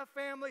giving you a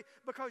family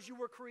because you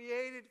were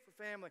created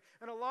for family.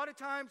 And a lot of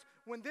times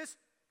when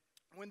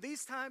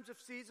these times of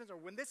seasons or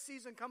when this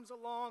season comes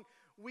along,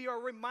 we are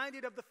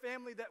reminded of the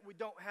family that we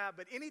don't have.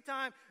 But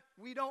anytime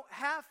we don't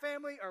have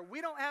family or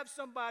we don't have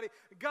somebody,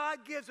 God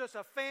gives us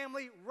a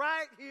family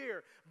right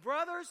here.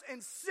 Brothers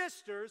and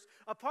sisters,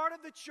 a part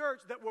of the church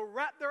that will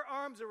wrap their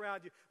arms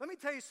around you. Let me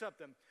tell you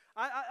something.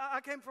 I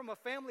came from a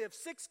family of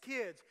 6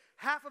 kids.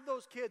 Half of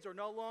those kids are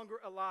no longer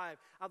alive.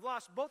 I've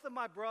lost both of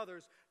my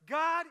brothers.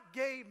 God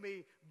gave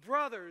me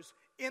brothers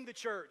in the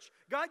church.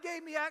 God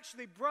gave me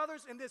actually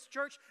brothers in this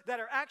church that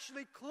are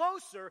actually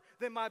closer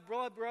than my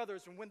blood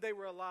brothers when they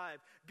were alive.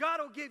 God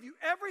will give you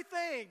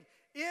everything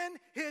in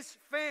his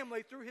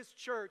family through his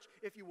church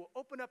if you will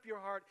open up your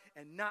heart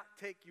and not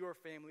take your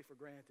family for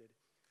granted.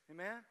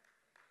 Amen?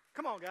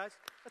 Come on, guys.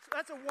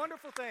 That's a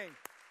wonderful thing.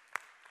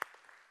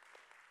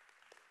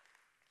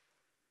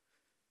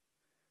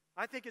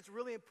 I think it's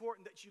really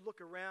important that you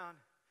look around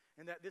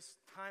and that this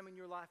time in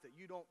your life that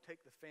you don't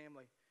take the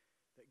family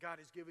that God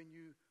has given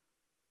you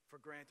for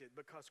granted,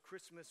 because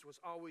Christmas was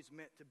always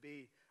meant to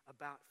be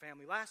about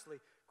family. Lastly,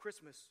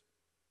 Christmas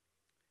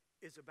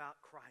is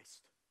about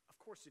Christ. Of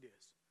course it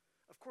is.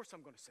 Of course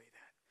I'm going to say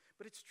that.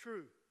 But it's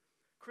true.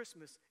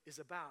 Christmas is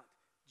about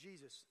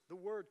Jesus. The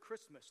word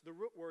Christmas, the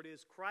root word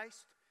is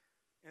Christ,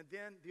 and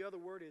then the other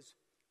word is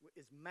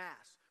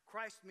Mass.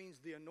 Christ means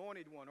the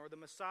anointed one or the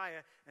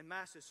Messiah, and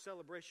Mass is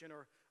celebration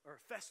or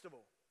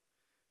festival.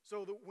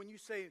 So when you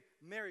say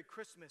Merry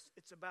Christmas,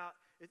 it's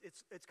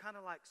kind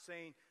of like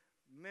saying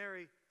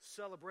Merry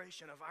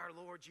celebration of our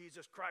Lord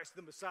Jesus Christ,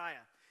 the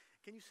Messiah.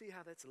 Can you see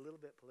how that's a little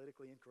bit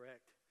politically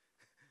incorrect?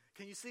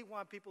 Can you see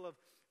why people of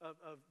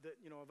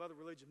other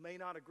religions may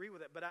not agree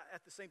with it? But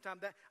at the same time,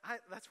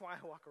 that's why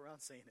I walk around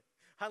saying it.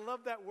 I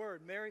love that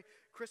word, Merry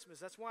Christmas.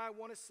 That's why I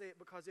want to say it,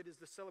 because it is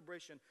the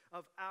celebration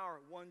of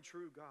our one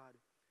true God.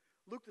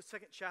 Luke, the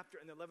 2nd chapter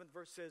and the 11th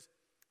verse says,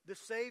 the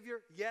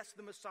Savior, yes,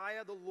 the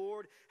Messiah, the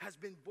Lord, has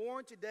been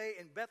born today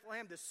in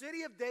Bethlehem, the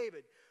city of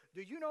David.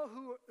 Do you know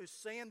who is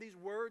saying these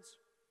words?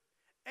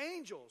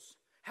 Angels,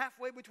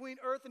 halfway between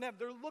earth and heaven.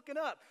 They're looking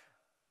up.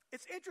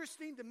 It's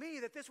interesting to me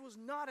that this was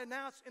not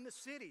announced in the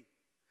city.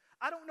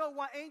 I don't know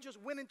why angels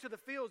went into the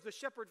fields, the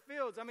shepherd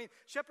fields. I mean,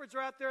 shepherds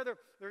are out there.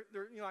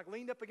 They're like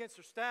leaned up against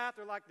their staff.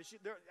 They're like the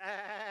sheep.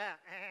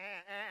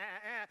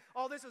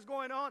 All this is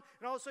going on,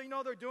 and all of a sudden,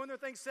 they're doing their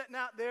thing, sitting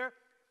out there.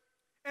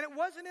 And it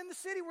wasn't in the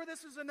city where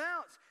this is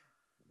announced.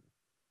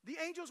 The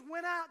angels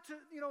went out to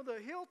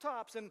the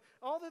hilltops and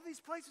all of these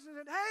places and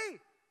said, "Hey,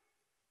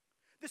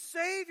 the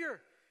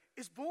Savior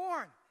is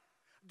born.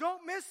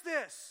 Don't miss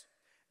this.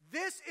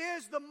 This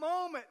is the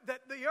moment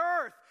that the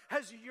earth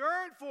has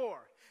yearned for.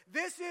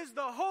 This is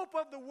the hope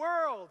of the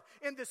world.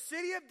 In the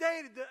city of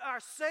David, our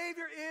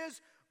Savior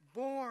is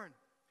born."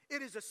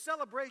 It is a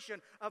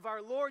celebration of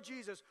our Lord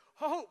Jesus.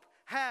 Hope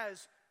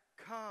has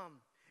come.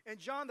 In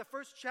John, the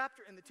 1st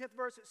chapter, in the 10th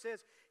verse, it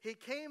says, "He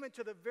came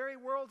into the very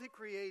world he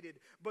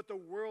created, but the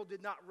world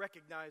did not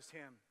recognize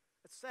him."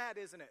 It's sad,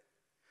 isn't it?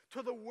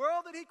 To the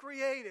world that he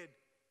created,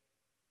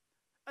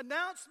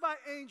 announced by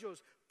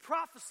angels,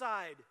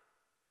 prophesied,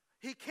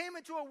 he came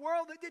into a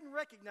world that didn't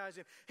recognize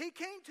him. He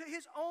came to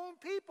his own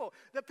people,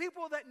 the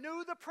people that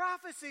knew the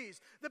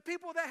prophecies, the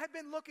people that had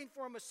been looking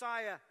for a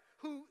Messiah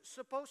who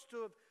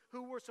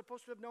were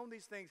supposed to have known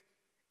these things.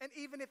 And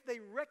even if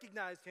they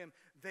recognized him,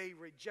 they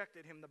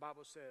rejected him, the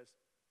Bible says.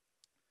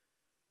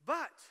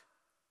 But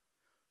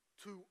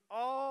to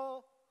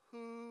all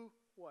who,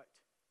 what?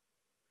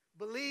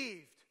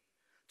 Believed.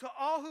 To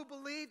all who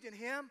believed in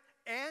him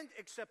and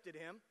accepted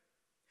him,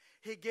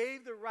 he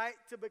gave the right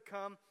to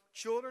become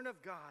children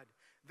of God.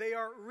 They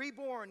are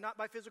reborn, not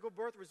by physical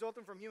birth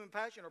resulting from human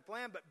passion or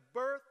plan, but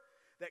birth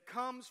that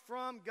comes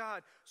from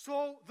God.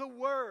 So the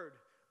Word,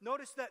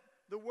 notice that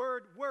the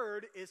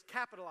word is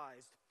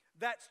capitalized.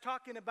 That's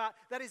talking about,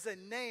 that is a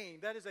name,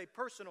 that is a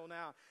personal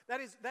noun.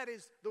 That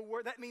is the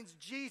word, that means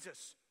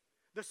Jesus,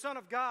 the Son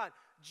of God.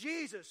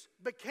 Jesus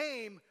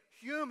became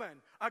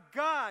human. A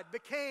God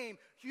became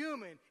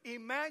human.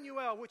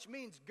 Emmanuel, which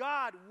means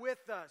God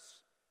with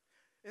us.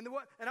 And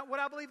what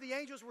I believe the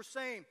angels were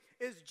saying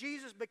is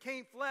Jesus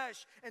became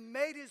flesh and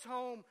made his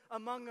home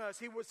among us.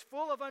 He was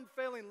full of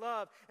unfailing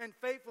love and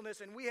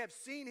faithfulness, and we have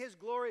seen his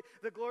glory,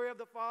 the glory of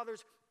the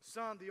Father's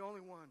Son, the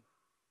only one,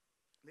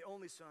 the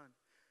only Son.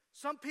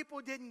 Some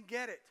people didn't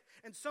get it,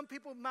 and some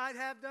people might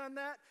have done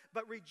that,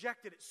 but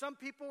rejected it. Some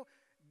people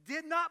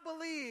did not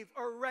believe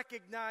or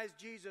recognize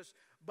Jesus,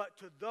 but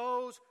to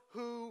those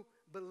who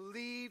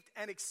believed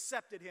and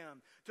accepted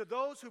him, to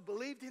those who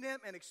believed in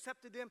him and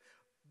accepted him,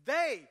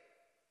 they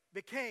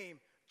became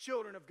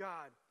children of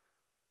God.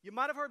 You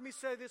might have heard me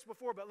say this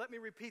before, but let me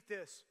repeat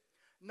this.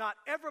 Not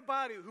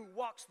everybody who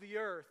walks the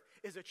earth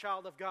is a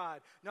child of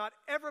God. Not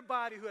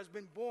everybody who has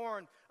been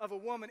born of a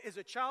woman is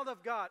a child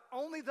of God.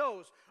 Only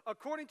those,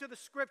 according to the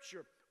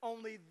Scripture,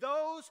 only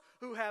those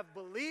who have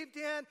believed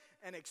in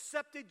and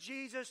accepted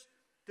Jesus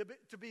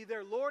to be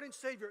their Lord and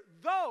Savior,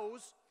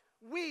 those,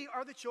 we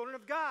are the children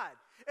of God.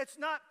 It's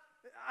not,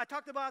 I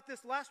talked about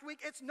this last week,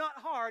 it's not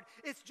hard.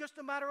 It's just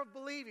a matter of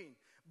believing.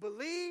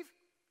 Believe,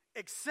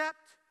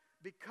 accept,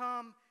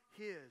 become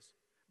his.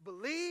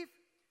 Believe,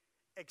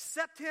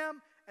 accept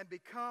him, and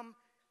become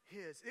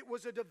his. It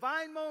was a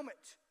divine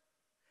moment,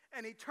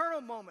 an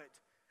eternal moment,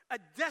 a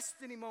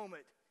destiny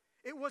moment.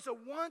 It was a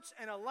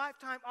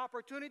once-in-a-lifetime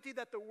opportunity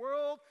that the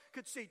world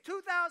could see.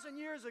 2,000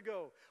 years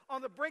ago,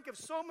 on the brink of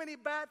so many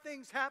bad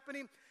things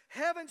happening,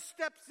 heaven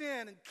steps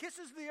in and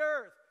kisses the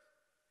earth.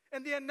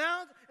 And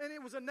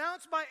it was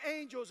announced by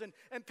angels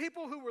and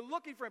people who were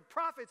looking for him,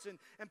 prophets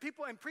and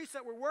people and priests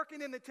that were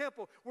working in the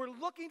temple were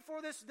looking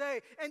for this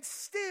day. And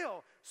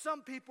still,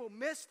 some people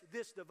missed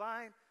this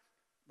divine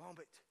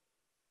moment.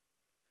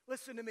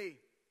 Listen to me.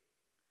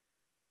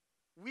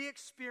 We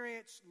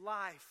experience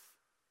life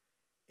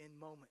in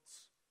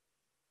moments.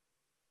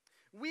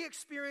 We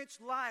experience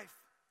life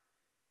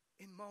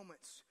in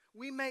moments.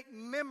 We make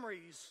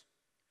memories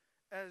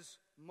as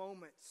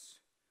moments.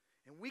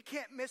 And we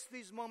can't miss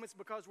these moments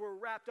because we're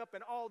wrapped up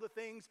in all the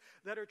things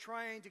that are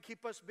trying to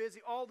keep us busy,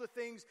 all the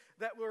things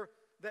that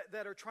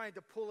are trying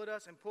to pull at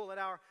us and pull at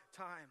our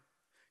time.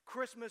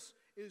 Christmas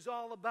is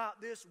all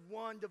about this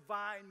one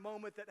divine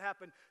moment that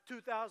happened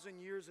 2,000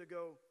 years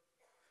ago,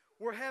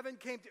 where heaven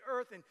came to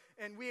earth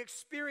and we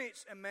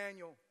experienced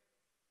Emmanuel.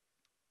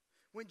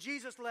 When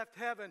Jesus left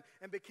heaven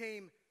and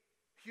became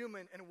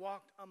human and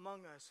walked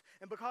among us.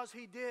 And because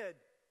he did,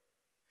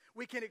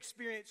 we can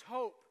experience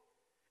hope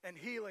and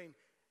healing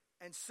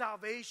and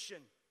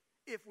salvation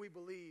if we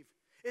believe.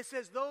 It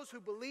says those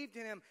who believed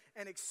in him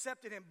and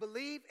accepted him.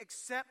 Believe,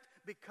 accept,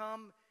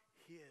 become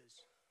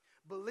his.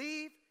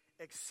 Believe,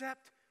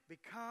 accept,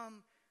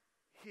 become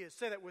his.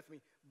 Say that with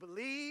me.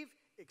 Believe,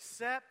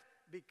 accept,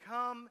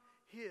 become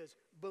his.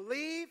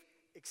 Believe,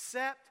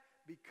 accept,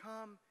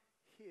 become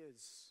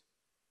his.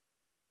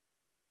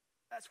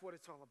 That's what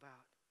it's all about.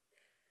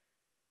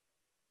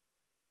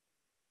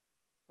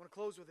 I want to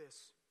close with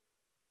this.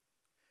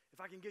 If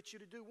I can get you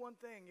to do one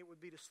thing, it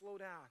would be to slow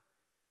down.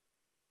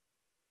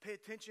 Pay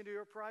attention to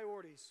your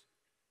priorities.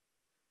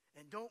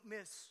 And don't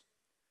miss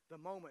the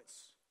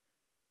moments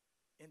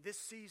in this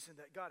season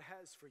that God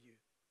has for you.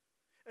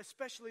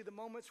 Especially the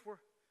moments where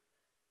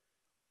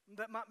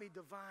that might be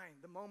divine,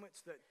 the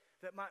moments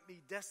that might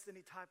be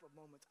destiny type of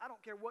moments. I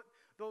don't care what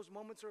those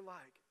moments are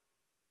like.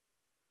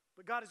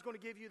 But God is going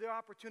to give you the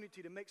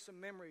opportunity to make some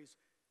memories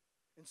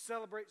and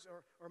celebrate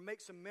or make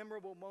some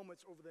memorable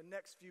moments over the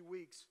next few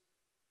weeks.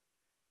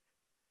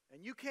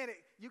 And you can't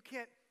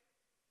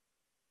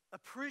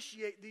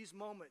appreciate these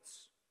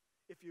moments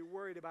if you're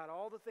worried about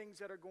all the things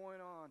that are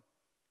going on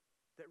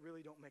that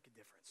really don't make a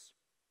difference.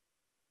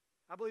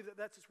 I believe that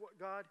that's just what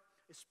God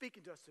is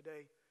speaking to us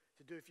today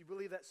to do. If you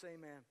believe that, say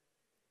amen.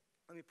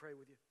 Let me pray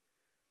with you.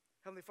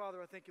 Heavenly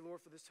Father, I thank you,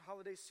 Lord, for this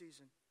holiday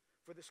season,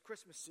 for this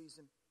Christmas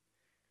season.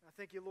 I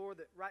thank you, Lord,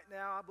 that right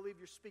now I believe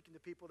you're speaking to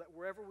people that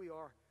wherever we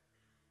are,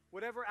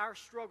 whatever our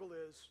struggle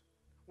is,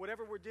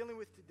 whatever we're dealing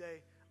with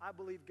today, I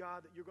believe,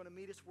 God, that you're going to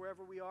meet us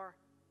wherever we are.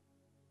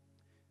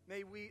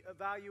 May we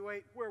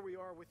evaluate where we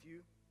are with you.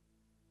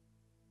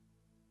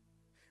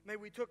 May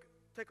we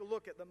take a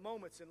look at the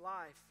moments in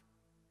life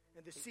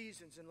and the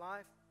seasons in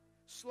life.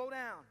 Slow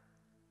down.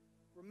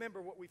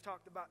 Remember what we've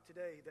talked about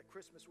today, that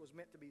Christmas was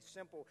meant to be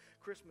simple.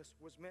 Christmas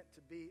was meant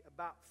to be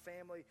about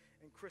family,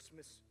 and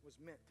Christmas was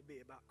meant to be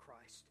about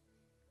Christ.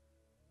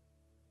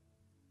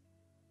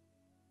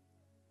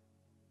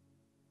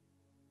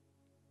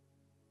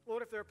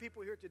 Lord, if there are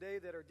people here today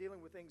that are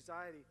dealing with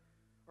anxiety,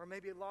 or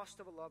maybe a loss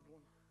of a loved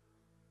one,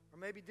 or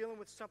maybe dealing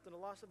with something, a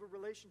loss of a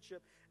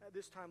relationship at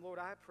this time, Lord,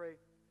 I pray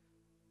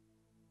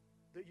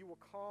that you will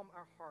calm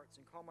our hearts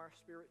and calm our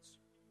spirits.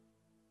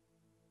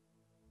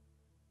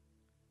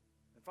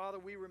 And Father,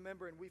 we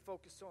remember and we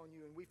focus on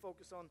you, and we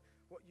focus on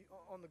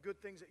on the good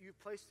things that you've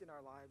placed in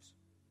our lives.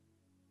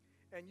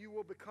 And you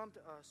will become to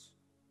us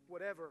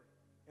whatever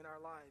in our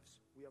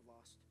lives we have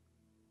lost.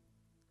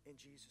 In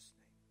Jesus'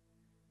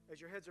 name. As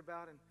your heads are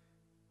bowed, and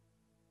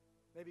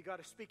maybe God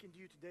is speaking to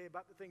you today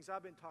about the things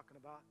I've been talking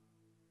about.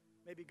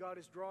 Maybe God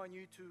is drawing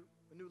you to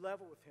a new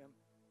level with Him.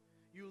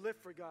 You live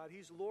for God.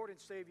 He's Lord and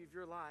Savior of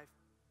your life.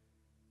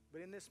 But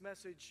in this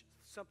message,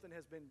 something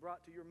has been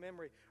brought to your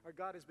memory, or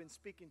God has been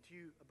speaking to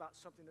you about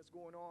something that's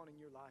going on in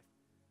your life.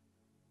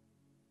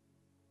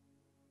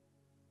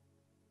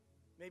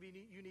 Maybe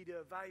you need to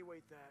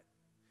evaluate that.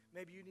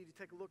 Maybe you need to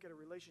take a look at a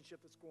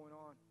relationship that's going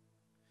on.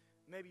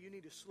 Maybe you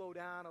need to slow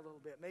down a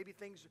little bit. Maybe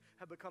things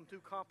have become too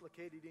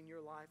complicated in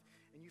your life,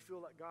 and you feel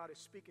like God is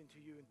speaking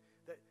to you, and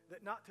that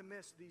not to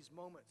miss these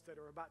moments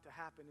that are about to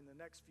happen in the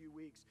next few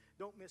weeks.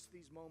 Don't miss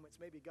these moments.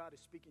 Maybe God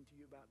is speaking to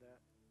you about that.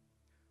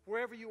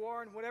 Wherever you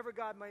are and whatever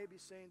God may be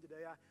saying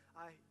today,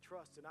 I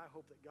trust and I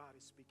hope that God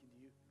is speaking to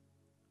you.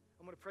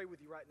 I'm going to pray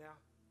with you right now.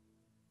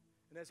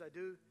 And as I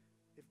do,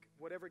 if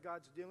whatever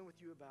God's dealing with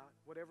you about,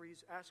 whatever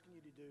He's asking you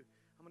to do,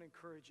 I'm going to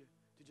encourage you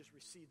to just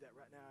receive that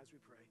right now as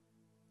we pray.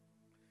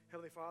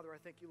 Heavenly Father, I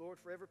thank you,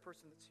 Lord, for every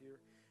person that's here.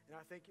 And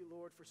I thank you,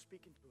 Lord, for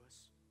speaking to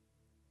us.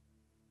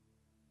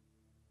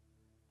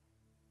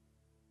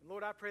 And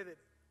Lord, I pray that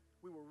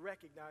we will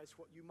recognize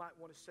what you might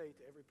want to say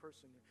to every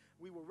person.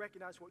 We will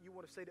recognize what you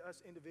want to say to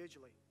us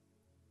individually.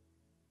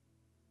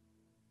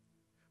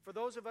 For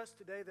those of us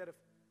today that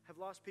have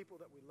lost people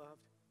that we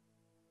loved,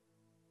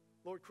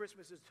 Lord,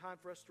 Christmas is a time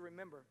for us to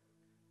remember.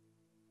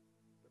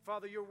 But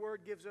Father, your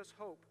word gives us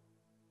hope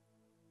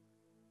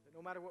that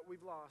no matter what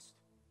we've lost,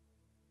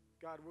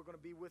 God, we're going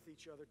to be with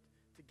each other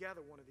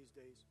together one of these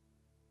days.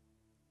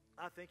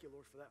 I thank you,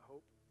 Lord, for that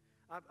hope.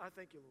 I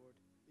thank you, Lord,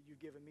 that you've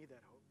given me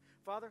that hope.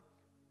 Father,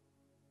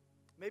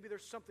 maybe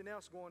there's something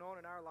else going on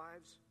in our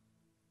lives.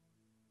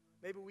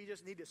 Maybe we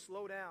just need to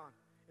slow down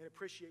and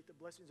appreciate the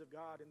blessings of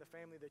God and the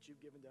family that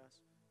you've given to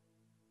us.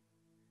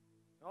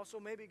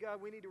 Also, maybe,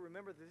 God, we need to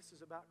remember that this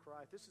is about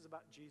Christ. This is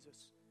about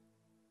Jesus.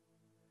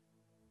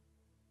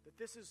 That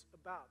this is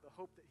about the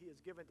hope that He has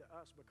given to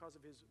us because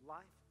of His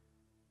life,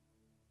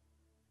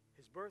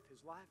 His birth,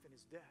 His life, and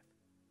His death,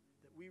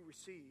 that we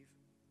receive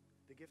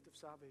the gift of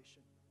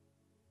salvation.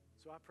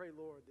 So I pray,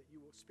 Lord, that you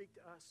will speak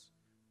to us.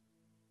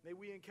 May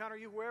we encounter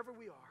you wherever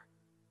we are,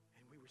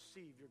 and we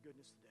receive your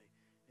goodness today.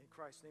 In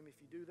Christ's name, if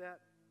you do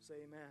that,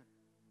 say amen.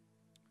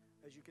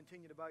 As you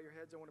continue to bow your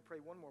heads, I want to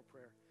pray one more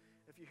prayer.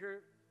 If you're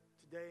here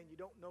today and you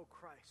don't know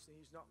Christ, and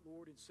He's not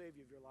Lord and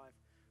Savior of your life,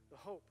 the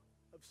hope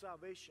of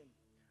salvation,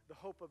 the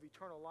hope of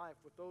eternal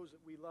life with those that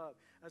we love,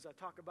 as I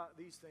talk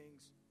about these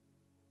things,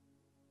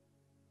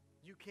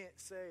 you can't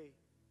say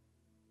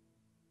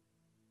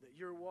that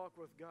your walk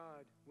with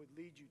God would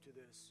lead you to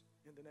this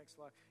in the next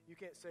life. You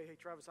can't say, hey,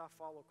 Travis, I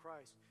follow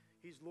Christ.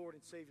 He's Lord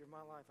and Savior of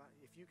my life.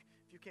 If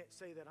you can't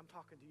say that, I'm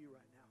talking to you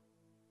right now.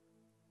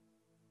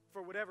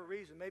 For whatever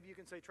reason, maybe you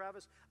can say,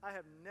 Travis, I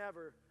have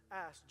never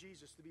asked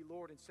Jesus to be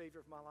Lord and Savior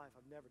of my life.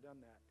 I've never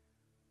done that.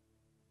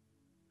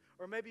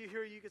 Or maybe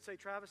you could say,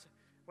 Travis,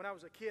 when I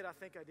was a kid, I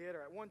think I did,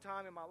 or at one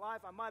time in my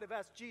life, I might have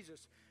asked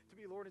Jesus to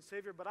be Lord and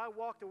Savior, but I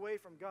walked away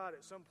from God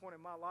at some point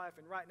in my life,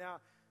 and right now,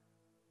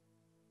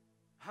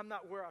 I'm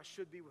not where I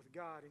should be with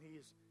God, and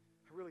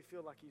I really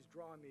feel like He's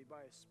drawing me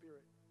by His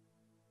Spirit.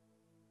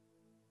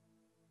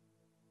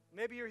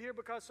 Maybe you're here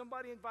because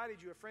somebody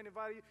invited you, a friend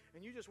invited you,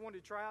 and you just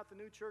wanted to try out the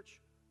new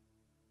church.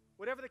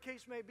 Whatever the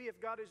case may be, if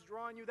God is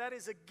drawing you, that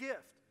is a gift.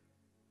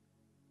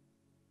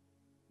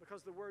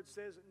 because the Word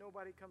says that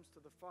nobody comes to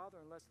the Father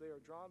unless they are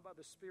drawn by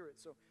the Spirit.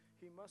 So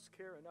He must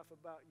care enough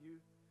about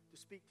you to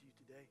speak to you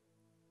today.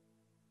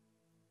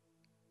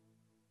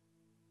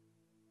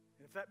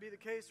 And if that be the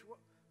case,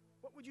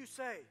 what would you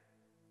say?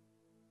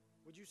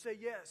 Would you say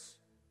yes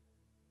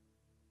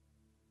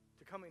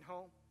to coming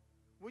home?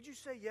 Would you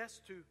say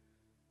yes to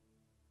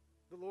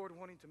the Lord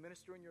wanting to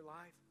minister in your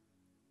life?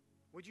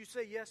 Would you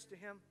say yes to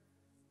Him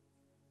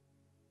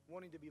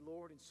wanting to be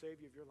Lord and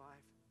Savior of your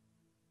life?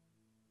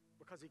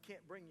 Because He can't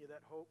bring you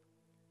that hope.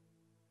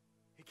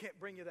 He can't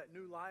bring you that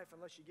new life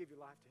unless you give your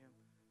life to Him.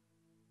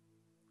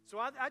 So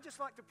I'd just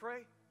like to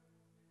pray,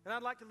 and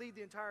I'd like to lead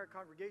the entire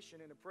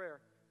congregation in a prayer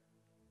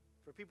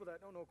for people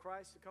that don't know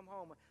Christ to come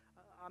home.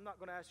 I'm not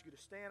going to ask you to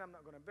stand. I'm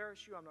not going to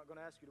embarrass you. I'm not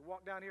going to ask you to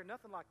walk down here.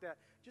 Nothing like that.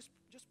 Just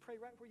pray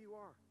right where you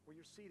are, where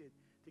you're seated,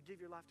 to give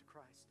your life to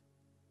Christ.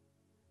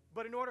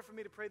 But in order for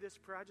me to pray this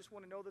prayer, I just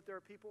want to know that there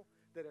are people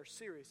that are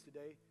serious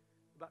today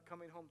about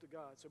coming home to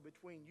God. So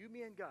between you,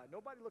 me, and God,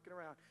 nobody looking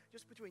around,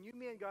 just between you,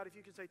 me, and God, if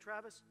you can say,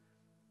 Travis,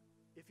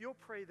 if you'll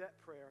pray that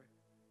prayer,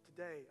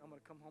 today I'm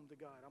going to come home to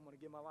God. I'm going to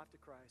give my life to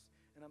Christ,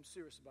 and I'm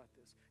serious about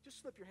this.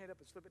 Just slip your hand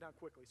up and slip it down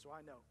quickly so I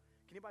know.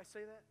 Can anybody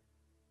say that?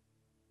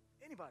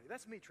 Anybody?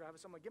 That's me,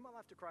 Travis. I'm going to give my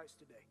life to Christ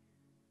today.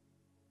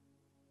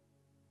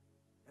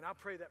 And I'll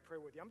pray that prayer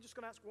with you. I'm just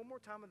going to ask one more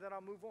time, and then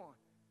I'll move on.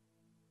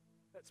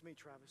 That's me,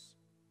 Travis.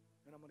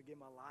 And I'm going to give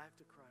my life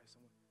to Christ.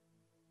 I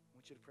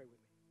want you to pray with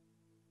me.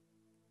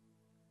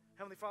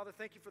 Heavenly Father,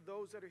 thank you for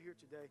those that are here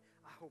today.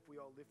 I hope we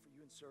all live for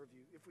you and serve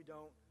you. If we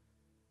don't,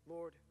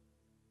 Lord,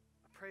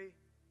 I pray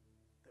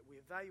that we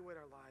evaluate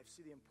our lives,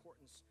 see the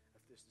importance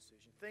of this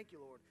decision. Thank you,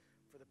 Lord,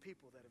 for the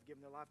people that have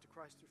given their life to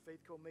Christ through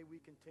Faith Co. May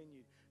we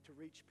continue to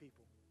reach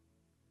people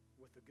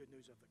with the good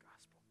news of the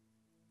gospel.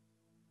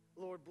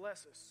 Lord,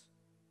 bless us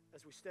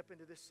as we step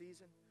into this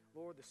season.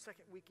 Lord, the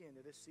second weekend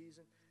of this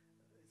season,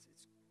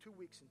 it's 2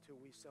 weeks until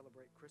we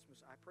celebrate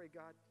Christmas. I pray,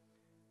 God,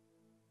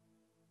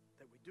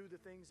 that we do the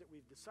things that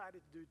we've decided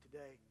to do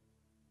today.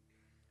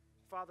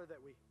 Father,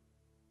 that we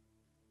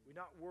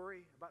not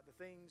worry about the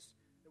things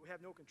that we have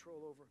no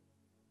control over,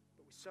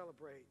 but we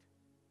celebrate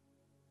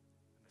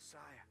the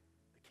Messiah,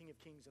 the King of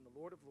Kings and the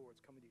Lord of Lords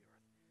coming to the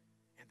earth.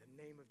 In the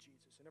name of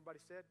Jesus. And everybody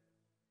said,